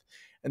last month.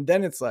 And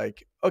then it's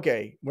like,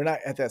 okay, we're not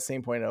at that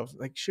same point of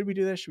like, should we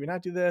do this? Should we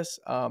not do this?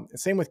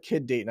 Same with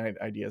kid date night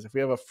ideas. If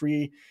we have a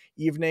free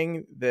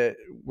evening, that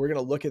we're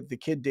going to look at the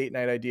kid date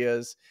night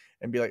ideas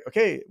and be like,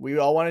 okay, we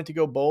all wanted to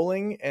go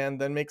bowling and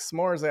then make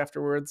s'mores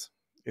afterwards.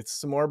 It's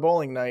some more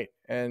bowling night.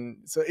 And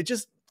so it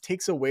just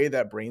takes away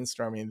that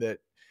brainstorming that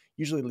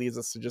usually leads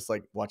us to just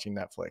like watching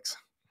Netflix.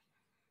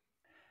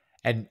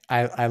 And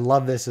I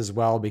love this as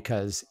well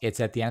because it's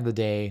at the end of the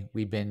day,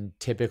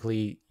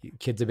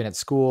 kids have been at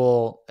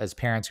school, as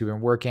parents, we've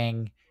been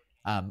working,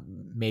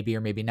 maybe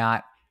or maybe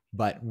not,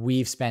 but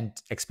we've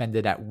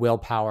expended that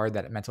willpower,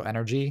 that mental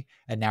energy.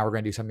 And now we're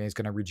going to do something that's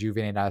going to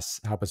rejuvenate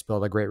us, help us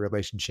build a great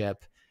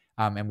relationship.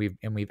 And we've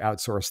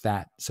outsourced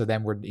that. So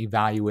then we're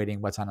evaluating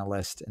what's on a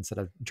list instead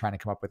of trying to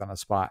come up with on the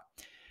spot.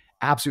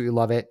 Absolutely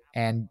love it.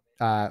 And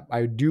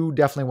I do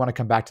definitely want to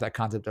come back to that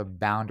concept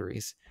of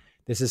boundaries.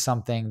 This is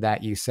something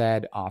that you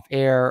said off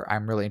air.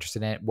 I'm really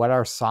interested in it. What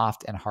are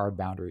soft and hard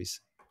boundaries?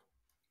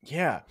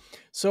 Yeah.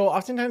 So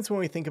oftentimes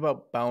when we think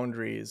about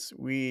boundaries,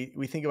 we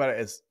think about it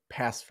as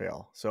pass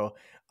fail. So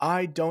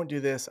I don't do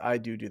this, I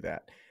do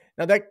that.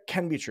 Now that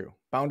can be true.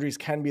 Boundaries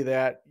can be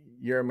that.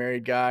 You're a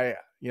married guy,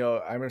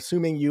 I'm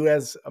assuming you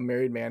as a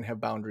married man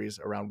have boundaries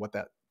around what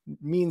that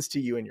means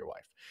to you and your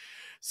wife.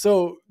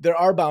 So there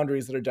are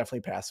boundaries that are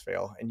definitely pass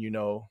fail and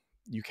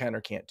you can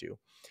or can't do.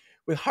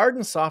 With hard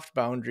and soft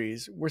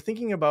boundaries, we're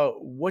thinking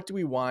about what do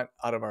we want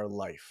out of our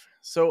life.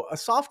 So, a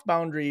soft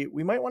boundary,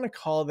 we might want to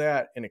call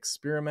that an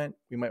experiment.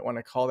 We might want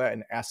to call that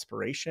an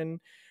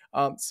aspiration.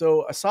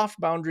 So, a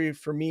soft boundary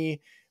for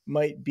me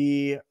might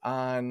be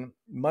on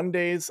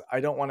Mondays, I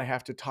don't want to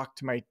have to talk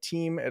to my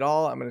team at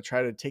all. I'm going to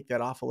try to take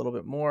that off a little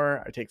bit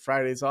more. I take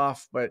Fridays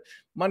off, but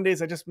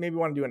Mondays, I just maybe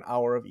want to do an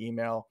hour of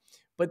email.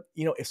 But,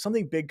 if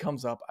something big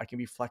comes up, I can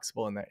be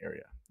flexible in that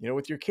area.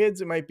 With your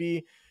kids, it might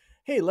be,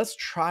 hey, let's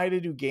try to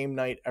do game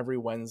night every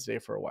Wednesday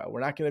for a while.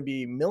 We're not going to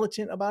be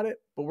militant about it,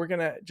 but we're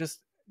going to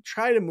just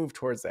try to move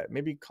towards that,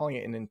 maybe calling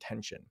it an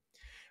intention.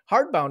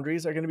 Hard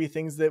boundaries are going to be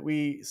things that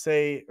we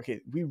say,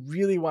 okay, we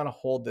really want to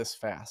hold this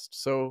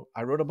fast. So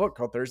I wrote a book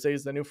called Thursday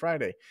is the New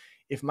Friday.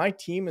 If my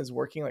team is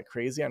working like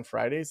crazy on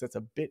Fridays, that's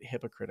a bit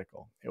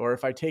hypocritical. Or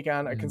if I take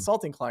on a Mm.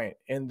 consulting client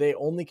and they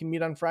only can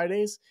meet on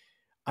Fridays,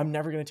 I'm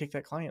never going to take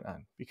that client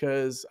on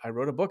because I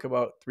wrote a book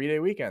about 3-day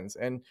weekends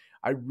and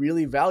I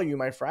really value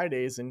my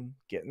Fridays and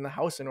getting the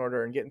house in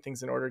order and getting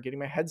things in order, getting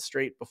my head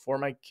straight before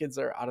my kids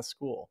are out of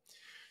school.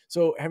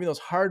 So having those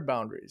hard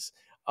boundaries.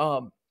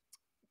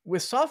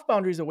 With soft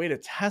boundaries, a way to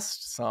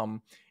test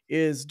some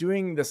is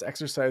doing this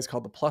exercise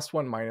called the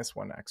 +1 -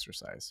 1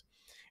 exercise.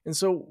 And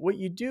so what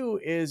you do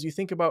is you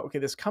think about, okay,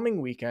 this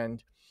coming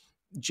weekend,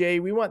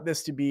 Jay, we want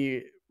this to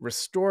be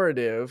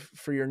restorative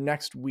for your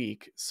next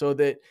week so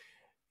that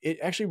it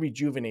actually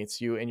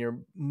rejuvenates you and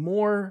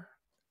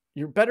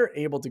you're better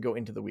able to go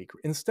into the week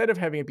instead of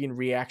having it be in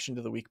reaction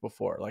to the week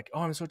before. Like,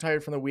 oh, I'm so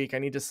tired from the week. I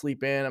need to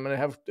sleep in. I'm going to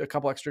have a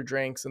couple extra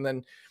drinks. And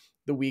then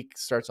the week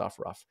starts off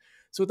rough.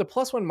 So with the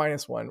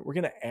 +1 - 1, we're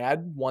going to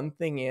add one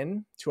thing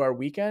in to our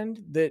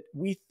weekend that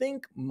we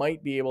think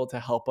might be able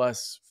to help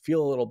us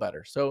feel a little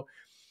better. So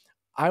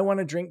I want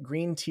to drink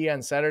green tea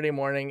on Saturday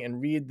morning and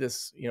read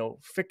this,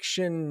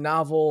 fiction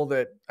novel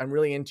that I'm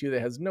really into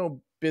that has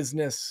no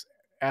business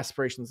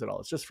aspirations at all.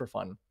 It's just for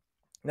fun.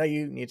 Now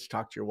you need to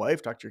talk to your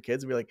wife, talk to your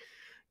kids, and be like,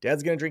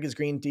 "Dad's gonna drink his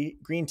green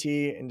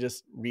tea, and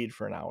just read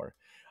for an hour."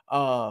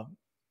 Uh,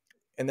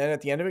 and then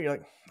at the end of it, you're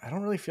like, "I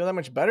don't really feel that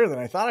much better than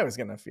I thought I was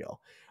gonna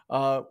feel."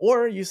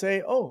 Or you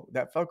say, "Oh,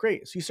 that felt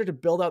great." So you start to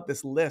build out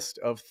this list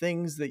of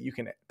things that you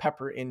can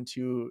pepper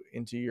into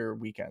your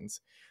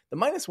weekends. The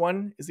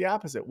 -1 is the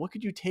opposite. What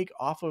could you take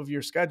off of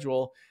your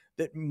schedule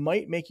that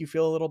might make you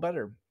feel a little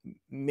better?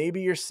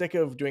 Maybe you're sick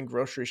of doing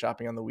grocery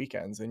shopping on the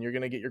weekends, and you're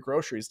gonna get your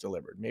groceries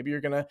delivered. Maybe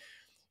you're gonna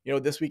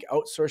this week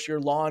outsource your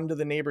lawn to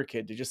the neighbor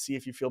kid to just see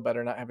if you feel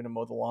better not having to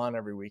mow the lawn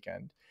every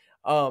weekend.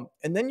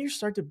 And then you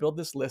start to build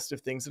this list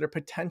of things that are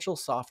potential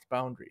soft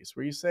boundaries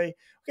where you say,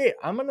 okay,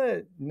 I'm going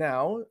to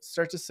now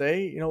start to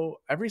say,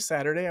 every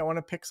Saturday, I want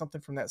to pick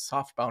something from that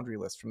soft boundary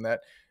list, from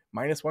that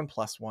 -1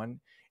 + 1,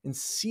 and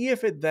see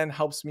if it then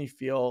helps me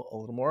feel a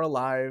little more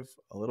alive,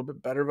 a little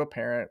bit better of a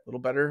parent, a little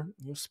better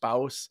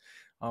spouse,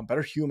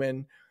 better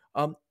human.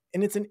 And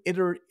it's an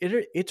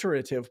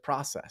iterative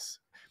process.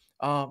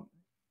 Um,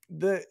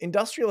 the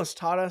industrialists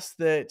taught us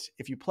that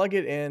if you plug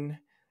it in,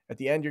 at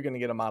the end, you're going to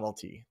get a Model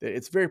T.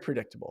 It's very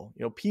predictable.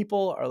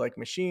 People are like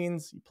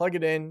machines. You plug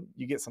it in,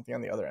 you get something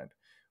on the other end.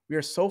 We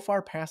are so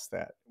far past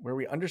that, where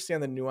we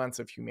understand the nuance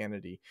of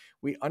humanity.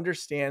 We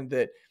understand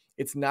that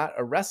it's not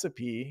a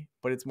recipe,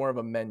 but it's more of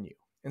a menu.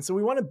 And so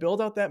we want to build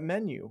out that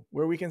menu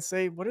where we can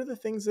say, what are the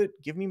things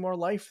that give me more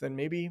life than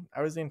maybe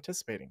I was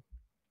anticipating?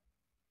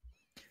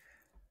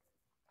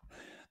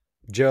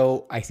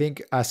 Joe, I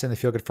think us in the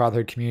Feel Good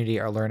Fatherhood community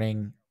are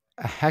learning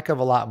a heck of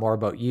a lot more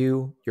about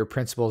you, your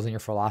principles, and your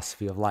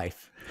philosophy of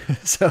life.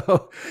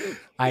 So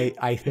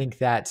I think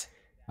that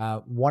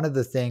one of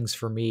the things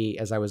for me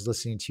as I was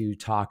listening to you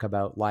talk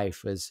about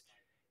life was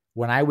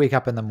when I wake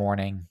up in the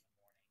morning,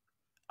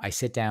 I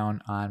sit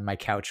down on my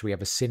couch. We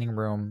have a sitting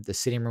room. The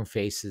sitting room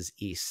faces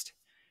east.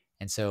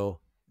 And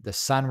so the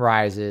sun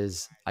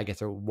rises. I get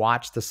to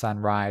watch the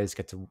sunrise,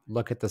 get to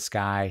look at the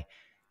sky,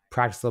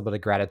 practice a little bit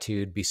of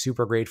gratitude, be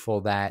super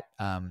grateful that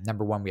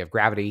number one, we have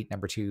gravity.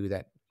 Number two,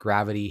 that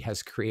gravity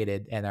has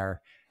created and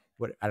our,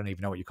 what I don't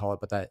even know what you call it,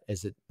 but that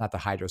is it not the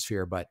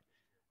hydrosphere, but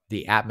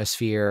the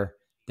atmosphere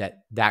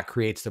that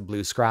creates the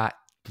blue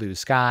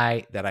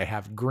sky that I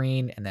have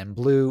green and then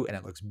blue and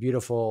it looks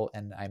beautiful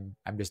and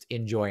I'm just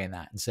enjoying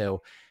that. And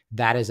so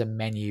that is a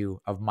menu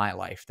of my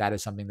life. That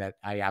is something that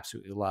I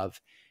absolutely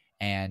love.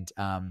 And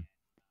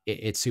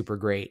it's super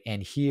great.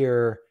 And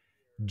here,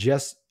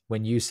 just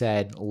when you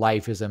said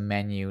life is a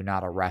menu,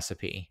 not a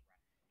recipe,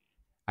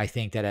 I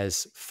think that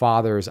as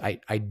fathers,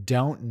 I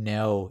don't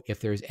know if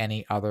there's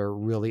any other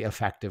really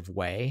effective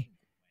way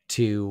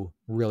to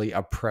really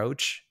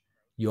approach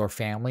your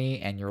family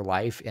and your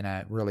life in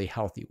a really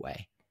healthy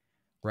way,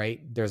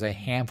 right? There's a Mhm.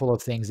 handful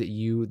of things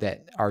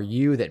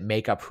that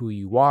make up who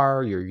you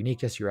are, your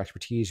uniqueness, your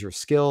expertise, your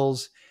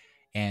skills,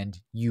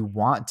 and you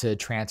want to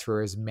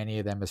transfer as many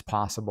of them as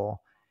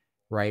possible,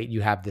 right?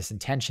 You have this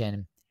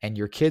intention and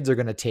your kids are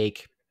going to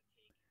take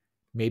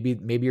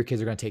maybe your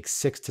kids are going to take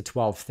 6 to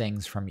 12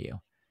 things from you,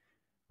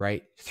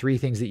 right? 3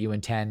 things that you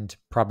intend,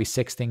 probably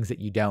 6 things that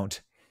you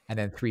don't, and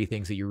then 3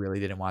 things that you really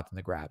didn't want them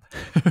to grab,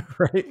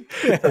 right?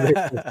 So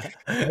there's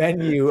this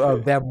menu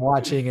of them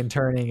watching and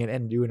turning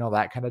and doing all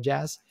that kind of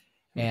jazz.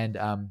 And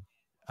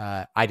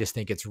I just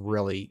think it's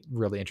really,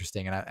 really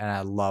interesting, and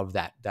I love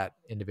that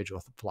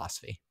individual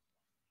philosophy.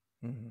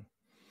 Mhm.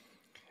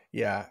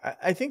 Yeah,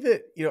 I think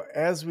that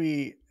as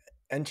we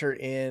enter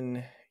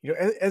in,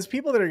 as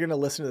people that are going to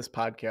listen to this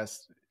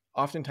podcast,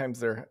 oftentimes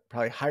they're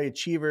probably high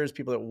achievers,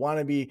 people that want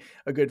to be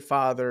a good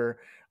father,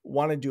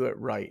 want to do it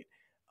right.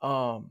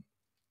 Um,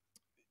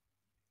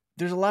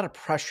 there's a lot of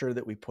pressure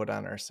that we put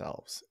on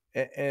ourselves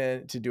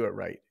and to do it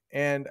right.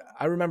 And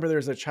I remember there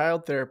was a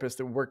child therapist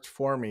that worked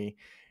for me,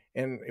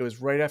 and it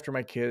was right after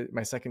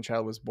my second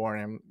child was born.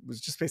 And was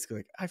just basically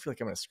like, I feel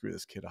like I'm going to screw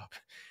this kid up.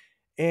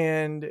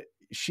 And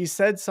she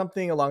said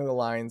something along the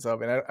lines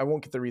of, and I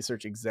won't get the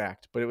research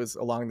exact, but it was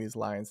along these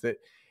lines that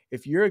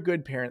if you're a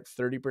good parent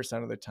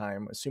 30% of the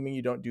time, assuming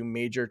you don't do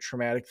major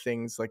traumatic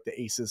things like the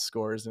ACEs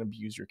scores and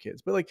abuse your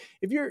kids, but like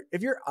if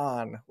you're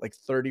on like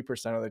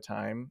 30% of the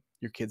time,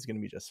 your kid's going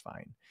to be just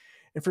fine.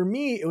 And for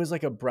me, it was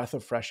like a breath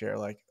of fresh air.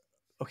 Like,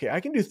 okay, I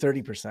can do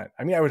 30%.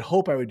 I mean, I would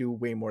hope I would do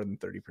way more than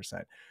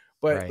 30%.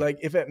 But Right. like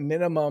if at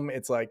minimum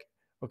it's like,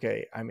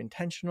 okay, I'm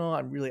intentional,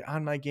 I'm really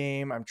on my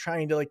game, I'm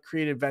trying to like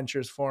create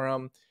adventures for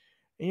them.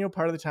 And,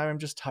 part of the time I'm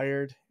just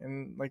tired,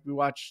 and like we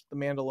watch The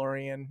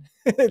Mandalorian.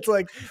 It's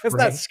like, it's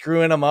not Right.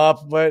 screwing them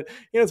up, but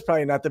it's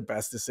probably not the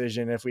best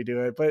decision if we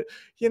do it. But,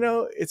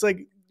 it's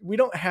like we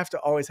don't have to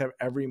always have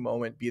every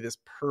moment be this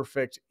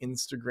perfect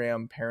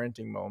Instagram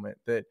parenting moment.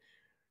 That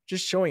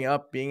just showing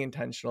up, being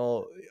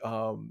intentional,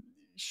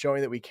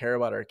 showing that we care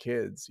about our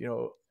kids,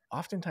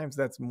 oftentimes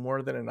that's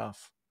more than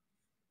enough.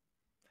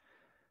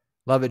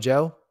 Love it,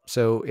 Joe.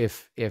 So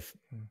if Mm.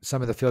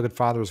 some of the feel good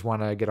fathers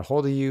want to get a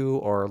hold of you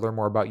or learn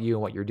more about you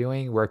and what you're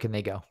doing, where can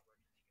they go?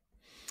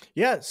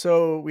 Yeah,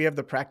 so we have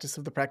the Practice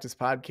of the Practice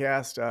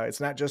podcast. It's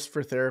not just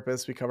for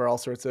therapists. We cover all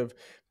sorts of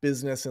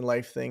business and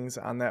life things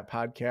on that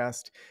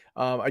podcast.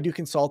 I do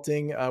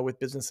consulting with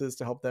businesses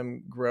to help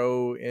them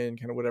grow in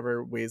kind of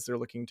whatever ways they're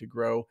looking to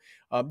grow.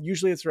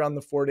 Usually it's around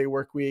the 4-day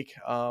work week,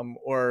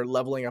 or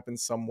leveling up in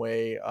some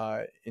way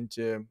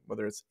into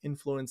whether it's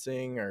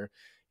influencing or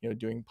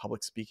doing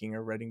public speaking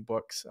or writing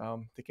books.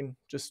 They can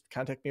just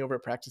contact me over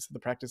at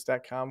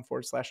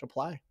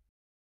practiceofthepractice.com/apply.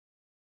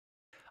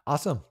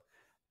 Awesome.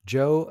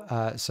 Joe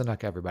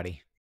Sanok,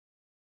 everybody.